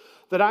church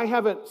that I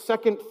haven't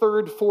second,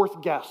 third,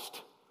 fourth guessed.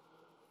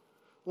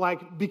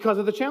 Because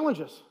of the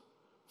challenges.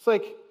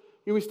 It's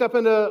we step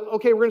into,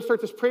 okay, we're going to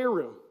start this prayer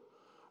room.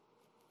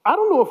 I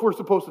don't know if we're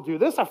supposed to do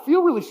this. I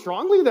feel really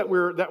strongly that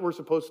we're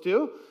supposed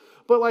to.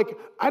 But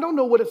I don't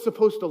know what it's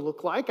supposed to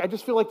look like. I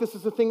just feel like this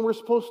is the thing we're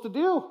supposed to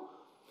do.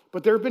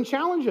 But there have been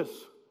challenges.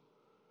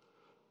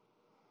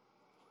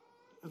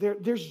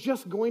 There's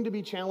just going to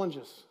be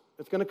challenges.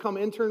 It's going to come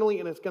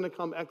internally and it's going to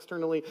come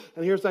externally.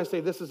 And here's what I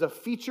say, this is a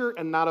feature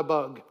and not a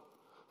bug.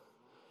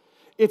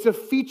 It's a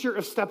feature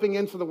of stepping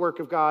into the work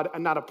of God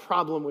and not a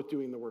problem with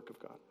doing the work of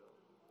God.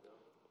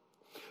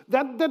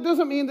 That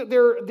doesn't mean that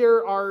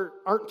there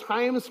aren't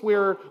times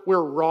where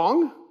we're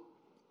wrong.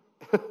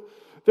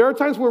 There are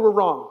times where we're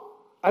wrong.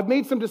 I've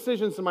made some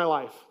decisions in my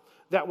life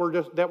that were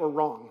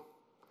wrong.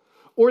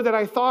 Or that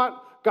I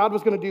thought God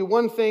was going to do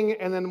one thing,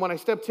 and then when I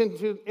stepped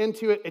into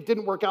it, it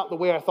didn't work out the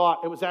way I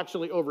thought. It was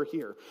actually over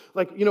here.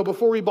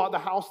 Before we bought the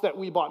house that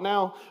we bought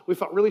now, we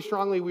felt really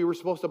strongly we were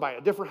supposed to buy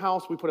a different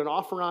house. We put an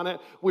offer on it.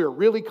 We were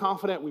really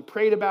confident. We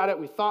prayed about it.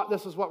 We thought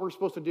this is what we're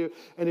supposed to do,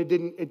 and it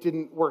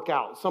didn't work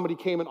out. Somebody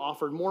came and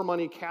offered more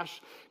money,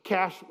 cash,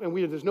 and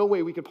there's no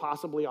way we could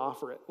possibly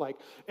offer it.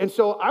 And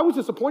so I was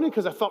disappointed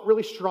because I felt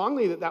really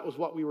strongly that was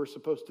what we were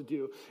supposed to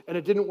do, and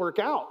it didn't work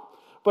out.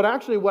 But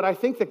actually, what I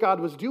think that God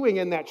was doing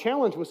in that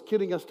challenge was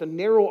getting us to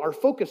narrow our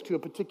focus to a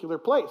particular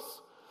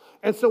place.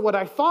 And so what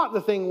I thought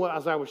the thing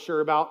was I was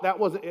sure about, that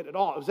wasn't it at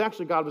all. It was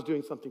actually God was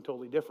doing something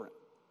totally different.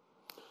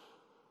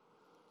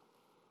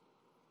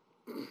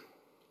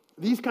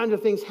 These kinds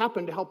of things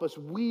happen to help us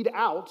weed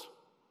out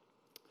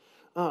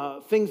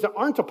things that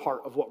aren't a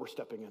part of what we're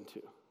stepping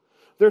into.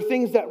 They're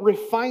things that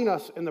refine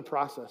us in the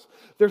process.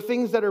 They're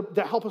things that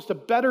help us to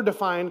better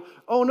define,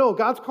 oh no,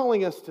 God's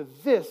calling us to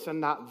this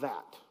and not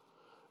that.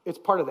 It's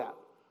part of that.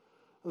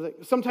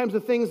 Sometimes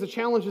the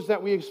challenges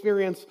that we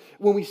experience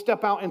when we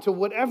step out into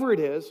whatever it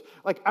is,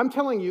 I'm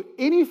telling you,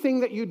 anything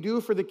that you do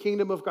for the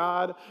kingdom of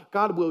God,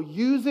 God will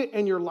use it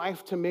in your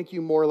life to make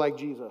you more like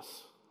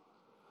Jesus.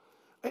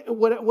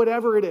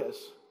 Whatever it is.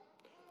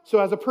 So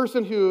as a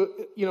person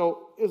who,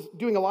 is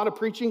doing a lot of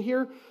preaching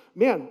here,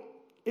 man,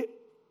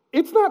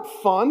 it's not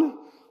fun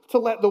to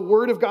let the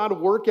word of God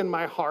work in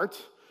my heart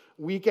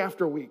week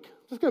after week.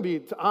 Just going to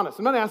be honest.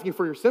 I'm not asking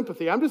for your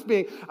sympathy.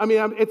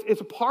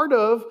 It's a part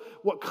of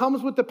what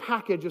comes with the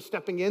package of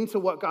stepping into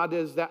what God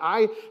is, that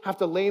I have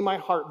to lay my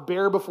heart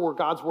bare before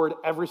God's word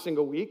every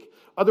single week.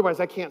 Otherwise,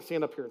 I can't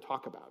stand up here and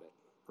talk about it.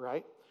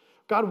 right?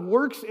 God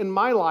works in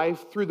my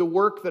life through the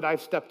work that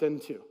I've stepped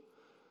into.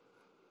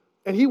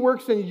 And he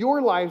works in your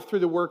life through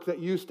the work that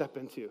you step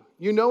into.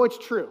 You know it's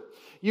true.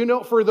 You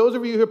know, for those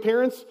of you who are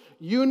parents,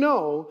 you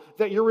know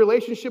that your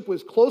relationship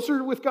was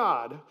closer with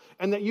God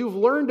and that you've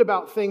learned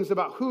about things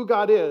about who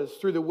God is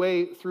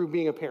through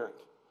being a parent,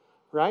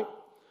 right?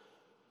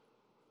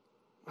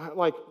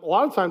 Like, a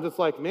lot of times it's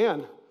like,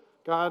 man,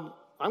 God,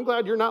 I'm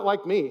glad you're not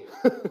like me,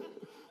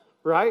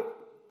 right?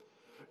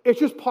 It's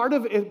just part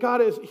of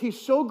it. He's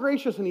so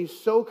gracious and he's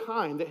so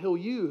kind that he'll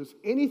use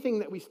anything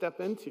that we step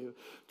into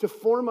to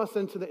form us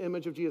into the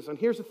image of Jesus. And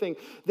here's the thing,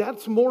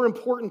 that's more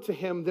important to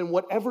him than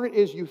whatever it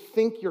is you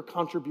think your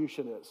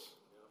contribution is.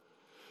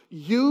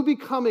 You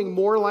becoming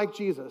more like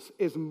Jesus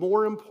is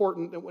more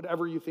important than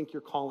whatever you think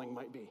your calling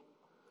might be.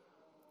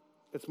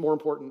 It's more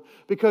important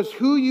because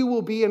who you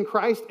will be in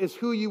Christ is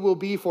who you will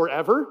be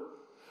forever.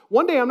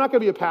 One day I'm not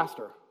going to be a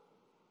pastor.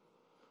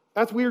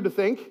 That's weird to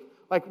think.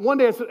 Like one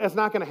day it's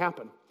not going to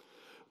happen.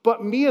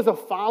 But me as a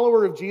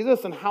follower of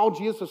Jesus and how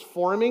Jesus is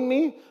forming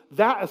me,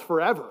 that is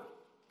forever.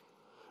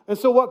 And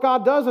so what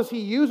God does is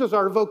he uses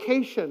our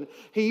vocation.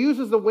 He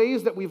uses the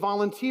ways that we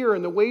volunteer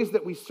and the ways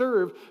that we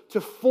serve to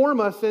form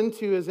us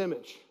into his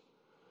image.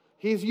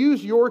 He's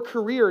used your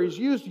career. He's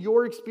used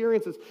your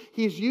experiences.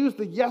 He's used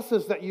the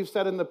yeses that you've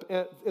said in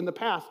the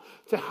past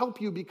to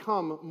help you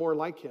become more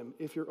like him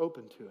if you're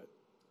open to it.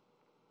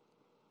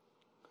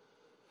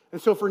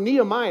 And so for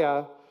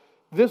Nehemiah,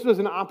 this was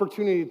an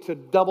opportunity to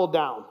double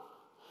down.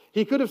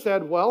 He could have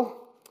said,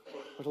 well,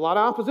 there's a lot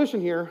of opposition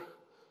here.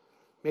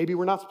 Maybe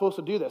we're not supposed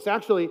to do this.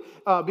 Actually,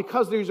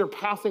 because these are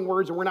passing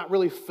words and we're not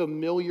really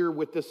familiar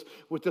with this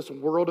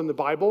world in the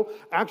Bible,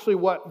 actually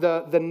what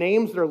the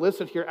names that are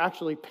listed here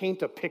actually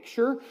paint a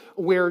picture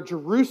where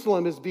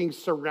Jerusalem is being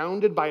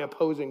surrounded by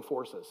opposing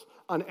forces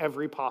on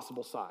every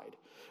possible side.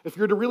 If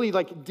you're to really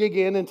dig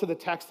into the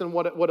text and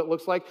what it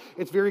looks like,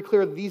 it's very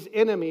clear that these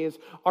enemies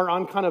are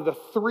on kind of the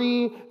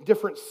three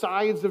different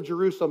sides of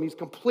Jerusalem. He's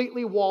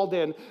completely walled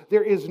in.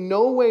 There is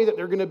no way that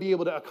they're going to be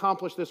able to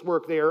accomplish this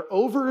work. They are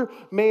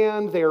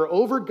overmanned. They are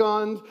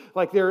overgunned.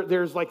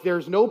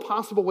 There's no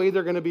possible way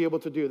they're going to be able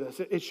to do this.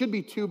 It should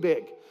be too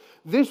big.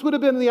 This would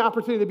have been the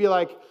opportunity to be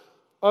like,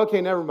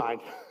 okay, never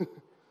mind.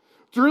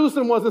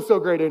 Jerusalem wasn't so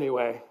great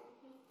anyway.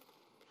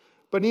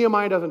 But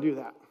Nehemiah doesn't do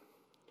that.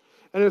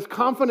 And his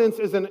confidence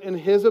is in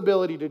his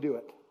ability to do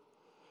it.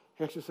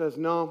 He actually says,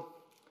 no,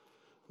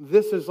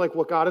 this is like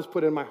what God has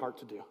put in my heart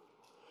to do.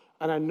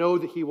 And I know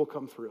that he will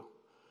come through.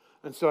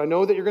 And so I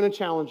know that you're going to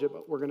challenge it,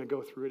 but we're going to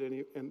go through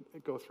it and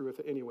go through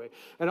with it anyway.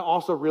 And it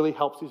also really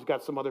helps. He's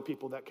got some other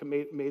people that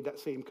made that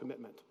same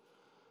commitment.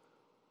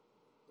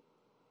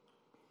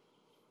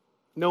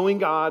 Knowing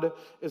God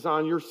is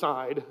on your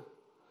side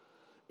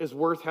is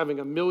worth having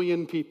 1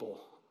 million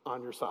people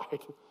on your side.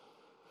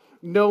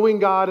 Knowing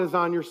God is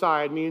on your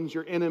side means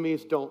your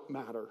enemies don't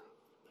matter.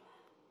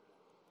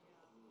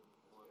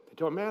 They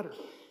don't matter.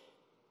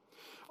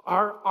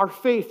 Our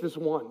faith is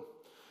one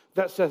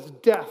that says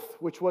death,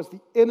 which was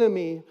the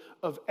enemy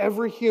of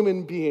every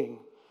human being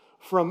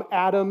from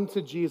Adam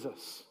to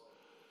Jesus,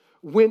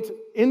 went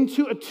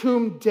into a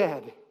tomb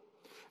dead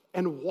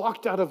and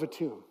walked out of a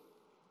tomb.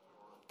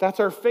 That's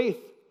our faith.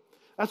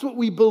 That's what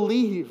we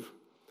believe.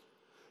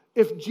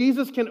 If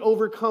Jesus can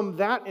overcome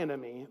that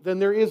enemy, then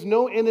there is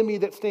no enemy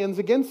that stands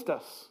against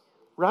us,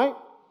 right?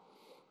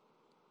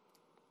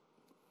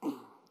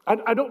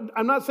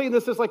 I'm not saying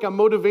this is like a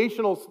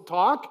motivational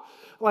talk.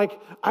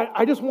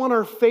 I just want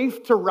our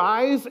faith to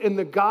rise in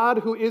the God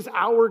who is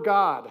our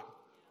God,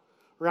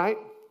 right?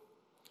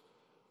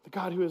 The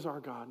God who is our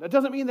God. That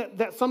doesn't mean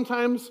that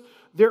sometimes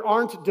there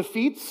aren't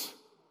defeats.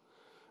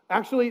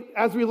 Actually,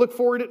 as we look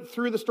forward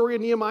through the story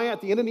of Nehemiah, at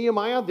the end of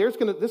Nehemiah,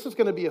 this is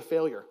going to be a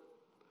failure.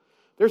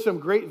 There's some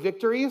great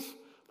victories,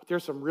 but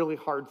there's some really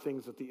hard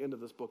things at the end of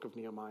this book of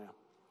Nehemiah.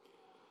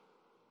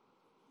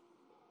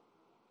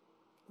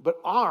 But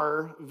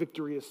our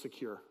victory is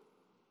secure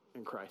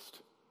in Christ.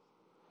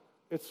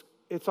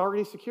 It's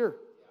already secure.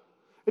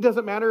 It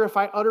doesn't matter if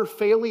I utter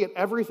failly at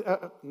everything.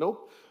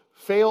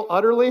 Fail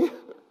utterly.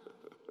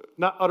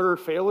 Not utter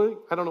failing.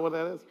 I don't know what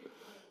that is.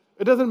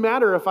 It doesn't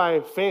matter if I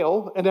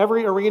fail in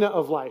every arena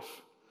of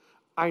life.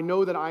 I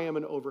know that I am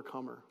an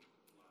overcomer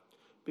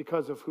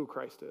because of who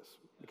Christ is.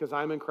 Because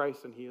I'm in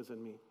Christ and he is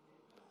in me.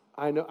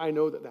 I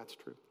know that that's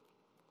true.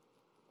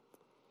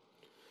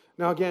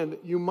 Now again,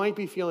 you might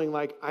be feeling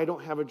like, I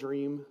don't have a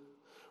dream.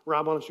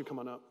 Rob, why don't you come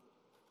on up?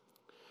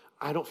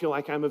 I don't feel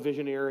like I'm a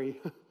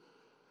visionary.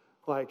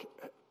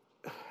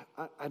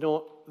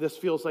 This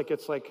feels like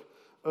it's like,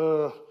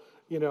 I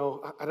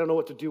don't know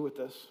what to do with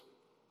this.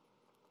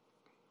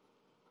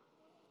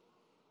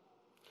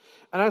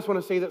 And I just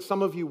want to say that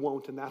some of you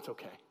won't, and that's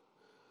okay.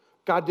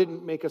 God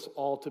didn't make us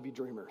all to be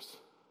dreamers.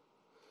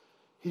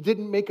 He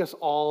didn't make us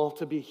all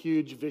to be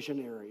huge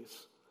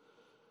visionaries.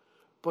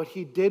 But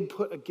he did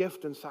put a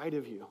gift inside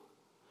of you.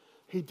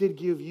 He did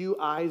give you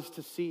eyes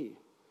to see.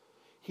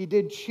 He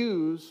did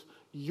choose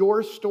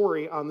your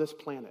story on this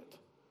planet.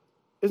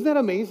 Isn't that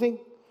amazing?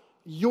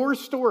 Your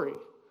story.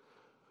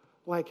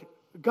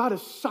 God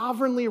is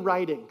sovereignly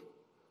writing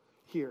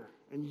here.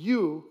 And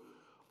you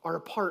are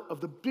a part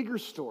of the bigger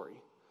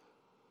story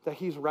that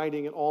he's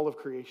writing in all of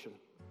creation.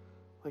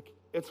 Like,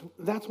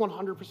 that's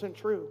 100%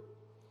 true.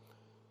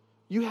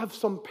 You have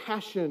some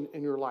passion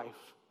in your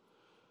life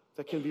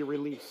that can be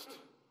released.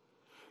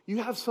 You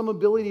have some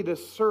ability to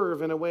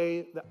serve in a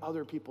way that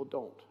other people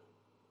don't.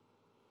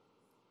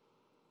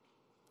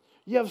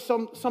 You have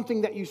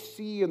something that you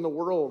see in the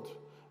world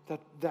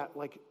that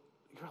like,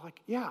 you're like,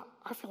 yeah,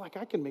 I feel like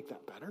I can make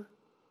that better.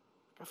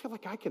 I feel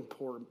like I can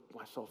pour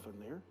myself in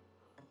there.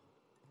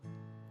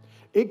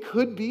 It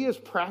could be as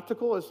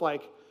practical as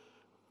like,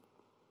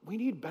 we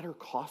need better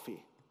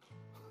coffee.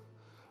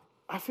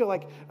 I feel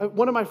like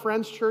one of my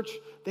friends' church,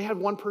 they had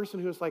one person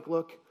who was like,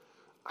 look,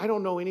 I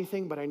don't know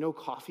anything, but I know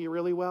coffee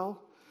really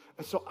well.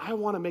 And so I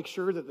want to make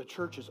sure that the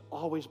church is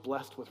always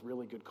blessed with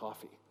really good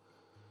coffee.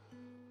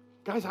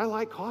 Guys, I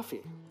like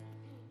coffee.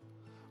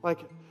 Like,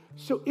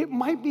 so it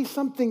might be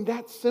something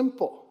that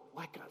simple.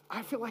 Like,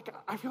 I feel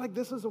like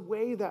this is a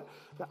way that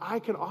I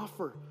can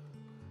offer.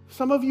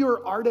 Some of you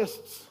are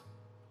artists,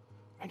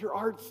 and your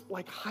art's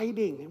like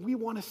hiding, and we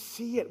want to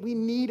see it. We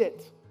need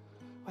it.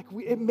 Like,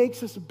 it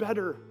makes us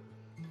better.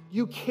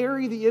 You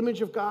carry the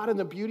image of God and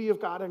the beauty of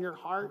God in your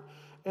heart,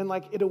 and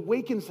like it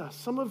awakens us.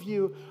 Some of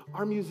you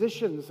are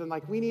musicians, and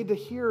like we need to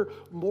hear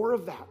more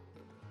of that.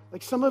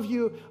 Like some of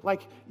you,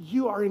 like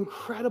you are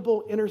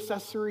incredible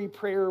intercessory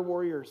prayer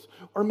warriors.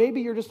 Or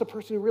maybe you're just a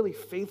person who really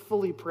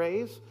faithfully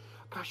prays.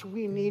 Gosh,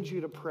 we need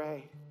you to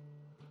pray.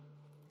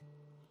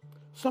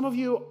 Some of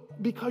you,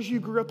 because you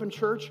grew up in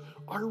church,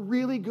 are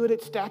really good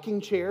at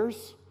stacking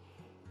chairs.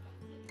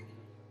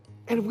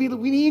 And we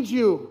need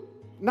you,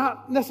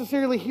 not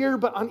necessarily here,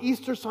 but on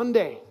Easter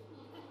Sunday.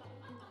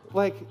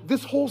 Like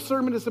this whole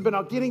sermon has been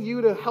about getting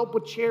you to help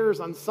with chairs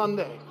on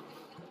Sunday.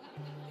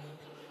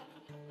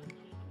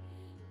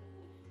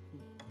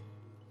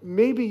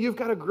 Maybe you've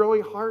got a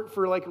growing heart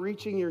for like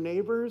reaching your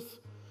neighbors,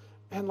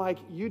 and like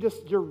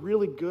you're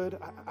really good.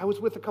 I was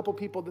with a couple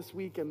people this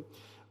week, and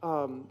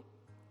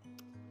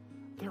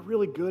they're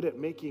really good at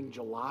making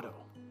gelato.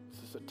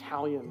 It's this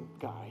Italian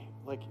guy.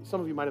 Like some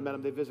of you might have met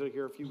him. They visited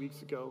here a few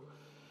weeks ago.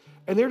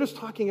 And they're just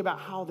talking about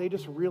how they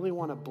just really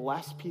want to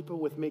bless people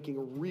with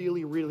making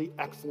really, really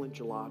excellent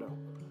gelato.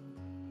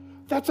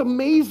 That's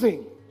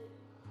amazing.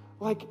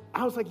 Like,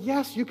 I was like,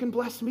 yes, you can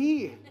bless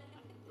me.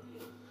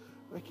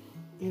 Like,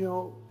 you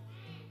know,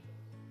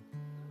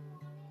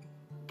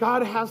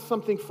 God has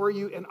something for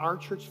you in our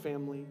church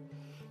family.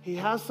 He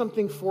has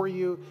something for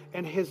you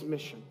in his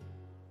mission.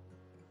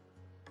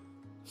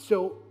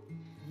 So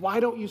why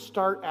don't you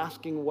start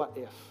asking what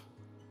if?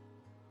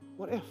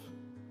 What if?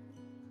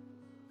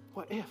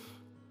 What if?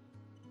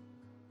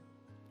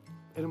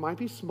 And it might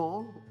be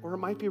small or it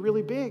might be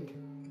really big.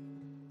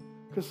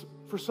 Because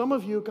for some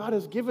of you, God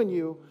has given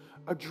you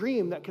a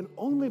dream that can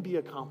only be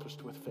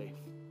accomplished with faith.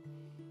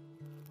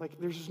 Like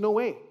there's just no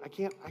way. I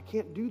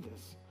can't do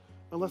this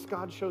unless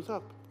God shows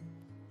up.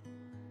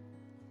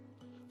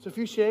 So if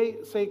you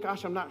say,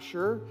 gosh, I'm not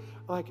sure,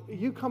 like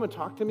you come and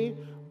talk to me,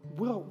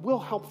 we'll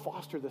help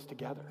foster this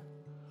together.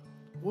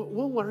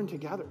 We'll learn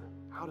together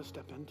how to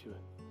step into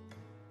it.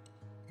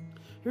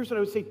 Here's what I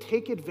would say.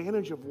 Take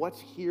advantage of what's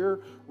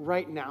here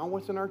right now,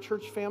 what's in our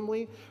church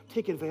family.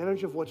 Take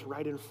advantage of what's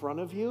right in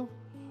front of you.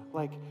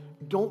 Like,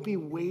 don't be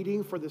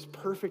waiting for this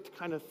perfect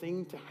kind of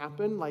thing to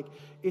happen. Like,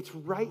 it's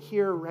right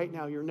here, right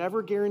now. You're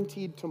never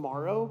guaranteed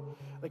tomorrow.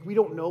 Like, we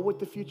don't know what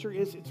the future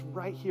is. It's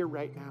right here,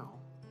 right now.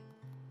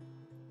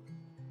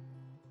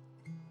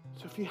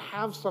 So if you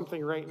have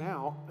something right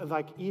now,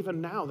 like even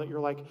now that you're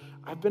like,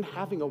 I've been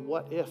having a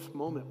what if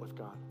moment with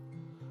God.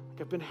 Like,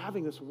 I've been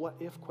having this what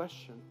if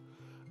question.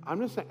 I'm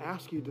just going to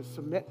ask you to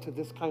submit to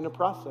this kind of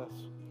process,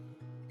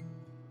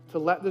 to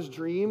let this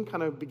dream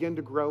kind of begin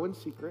to grow in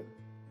secret,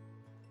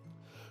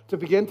 to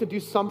begin to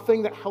do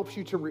something that helps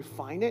you to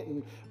refine it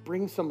and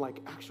bring some like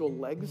actual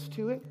legs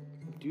to it,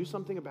 do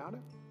something about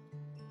it.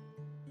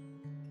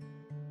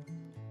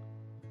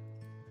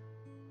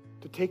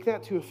 To take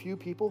that to a few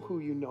people who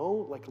you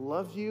know like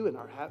love you and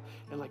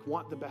and like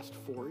want the best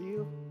for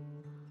you.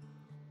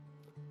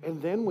 And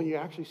then when you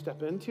actually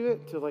step into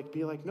it, to like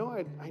be like, no,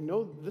 I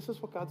know this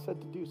is what God said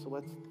to do, so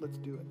let's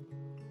do it.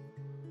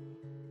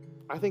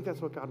 I think that's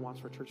what God wants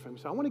for church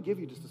family. So I want to give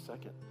you just a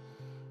second,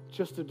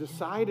 just to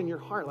decide in your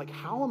heart, like,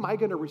 how am I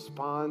going to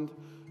respond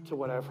to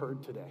what I've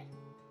heard today?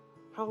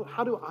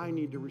 How do I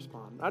need to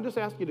respond? I just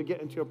ask you to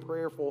get into a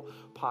prayerful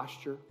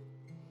posture.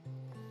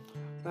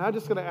 And I'm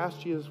just going to ask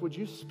Jesus, would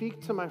you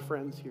speak to my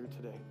friends here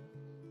today?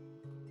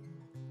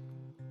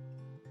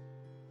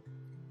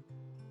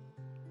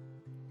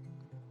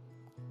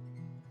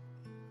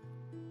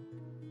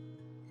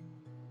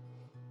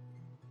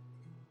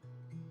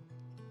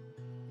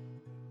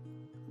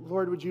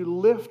 Lord, would you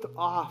lift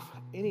off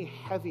any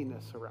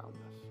heaviness around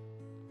us?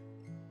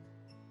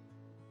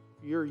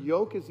 Your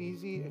yoke is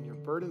easy and your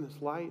burden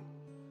is light,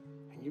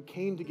 and you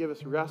came to give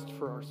us rest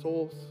for our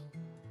souls.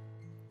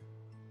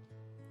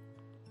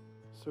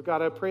 So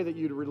God, I pray that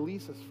you'd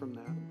release us from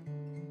that.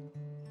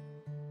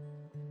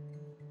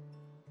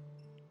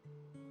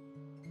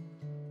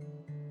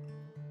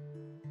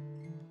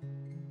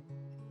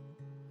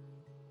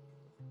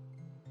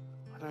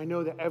 And I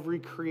know that every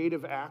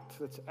creative act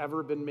that's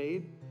ever been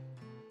made,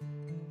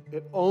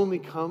 it only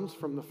comes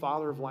from the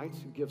Father of lights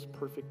who gives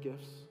perfect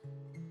gifts.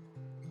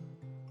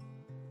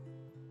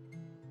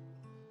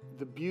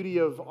 The beauty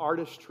of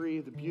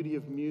artistry, the beauty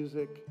of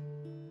music,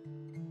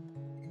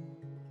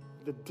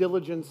 the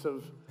diligence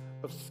of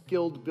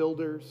skilled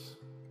builders,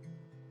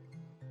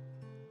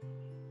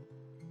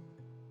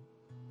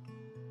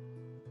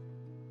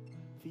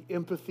 the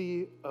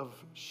empathy of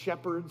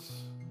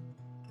shepherds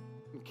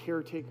and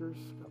caretakers,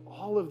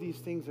 all of these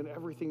things and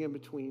everything in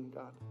between,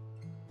 God,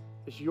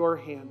 is your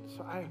hand.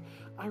 So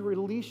I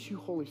release you,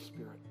 Holy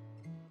Spirit,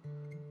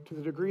 to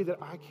the degree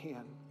that I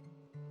can,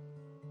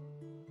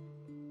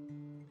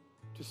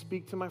 to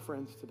speak to my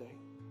friends today.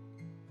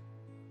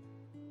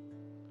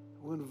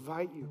 I will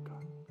invite you,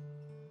 God,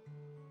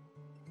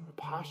 to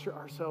posture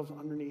ourselves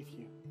underneath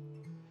you,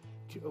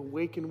 to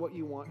awaken what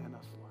you want in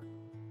us, Lord.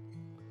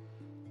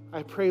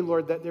 I pray,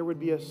 Lord, that there would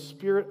be a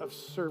spirit of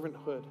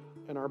servanthood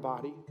in our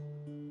body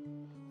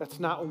that's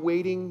not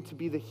waiting to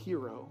be the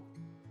hero,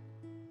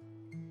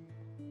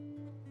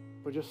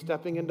 but just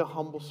stepping into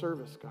humble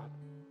service, God.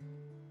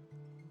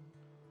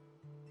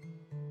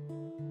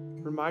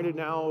 Reminded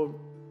now of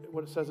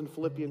what it says in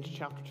Philippians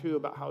chapter 2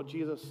 about how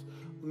Jesus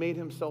made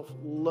himself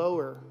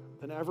lower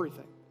than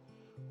everything,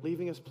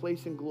 leaving his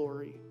place in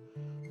glory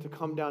to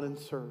come down and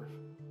serve.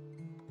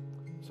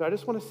 So I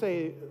just want to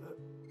say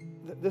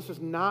that this is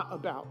not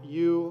about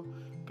you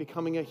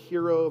becoming a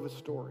hero of a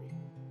story.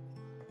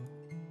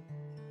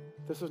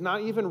 This is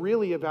not even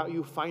really about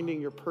you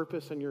finding your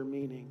purpose and your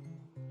meaning.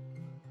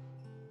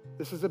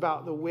 This is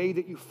about the way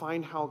that you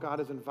find how God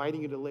is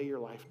inviting you to lay your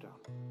life down.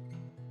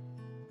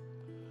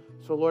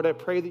 So, Lord, I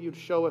pray that you'd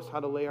show us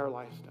how to lay our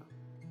lives down.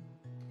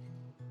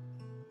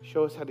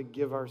 Show us how to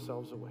give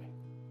ourselves away.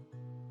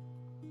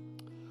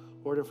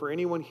 Lord, and for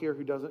anyone here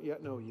who doesn't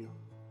yet know you,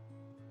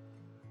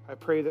 I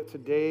pray that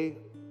today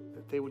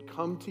that they would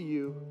come to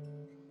you,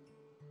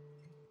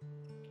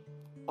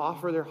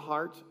 offer their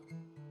heart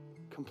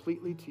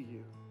completely to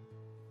you,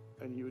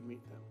 and you would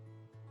meet them.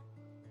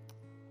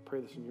 I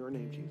pray this in your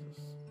name, Jesus.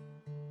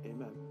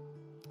 Amen.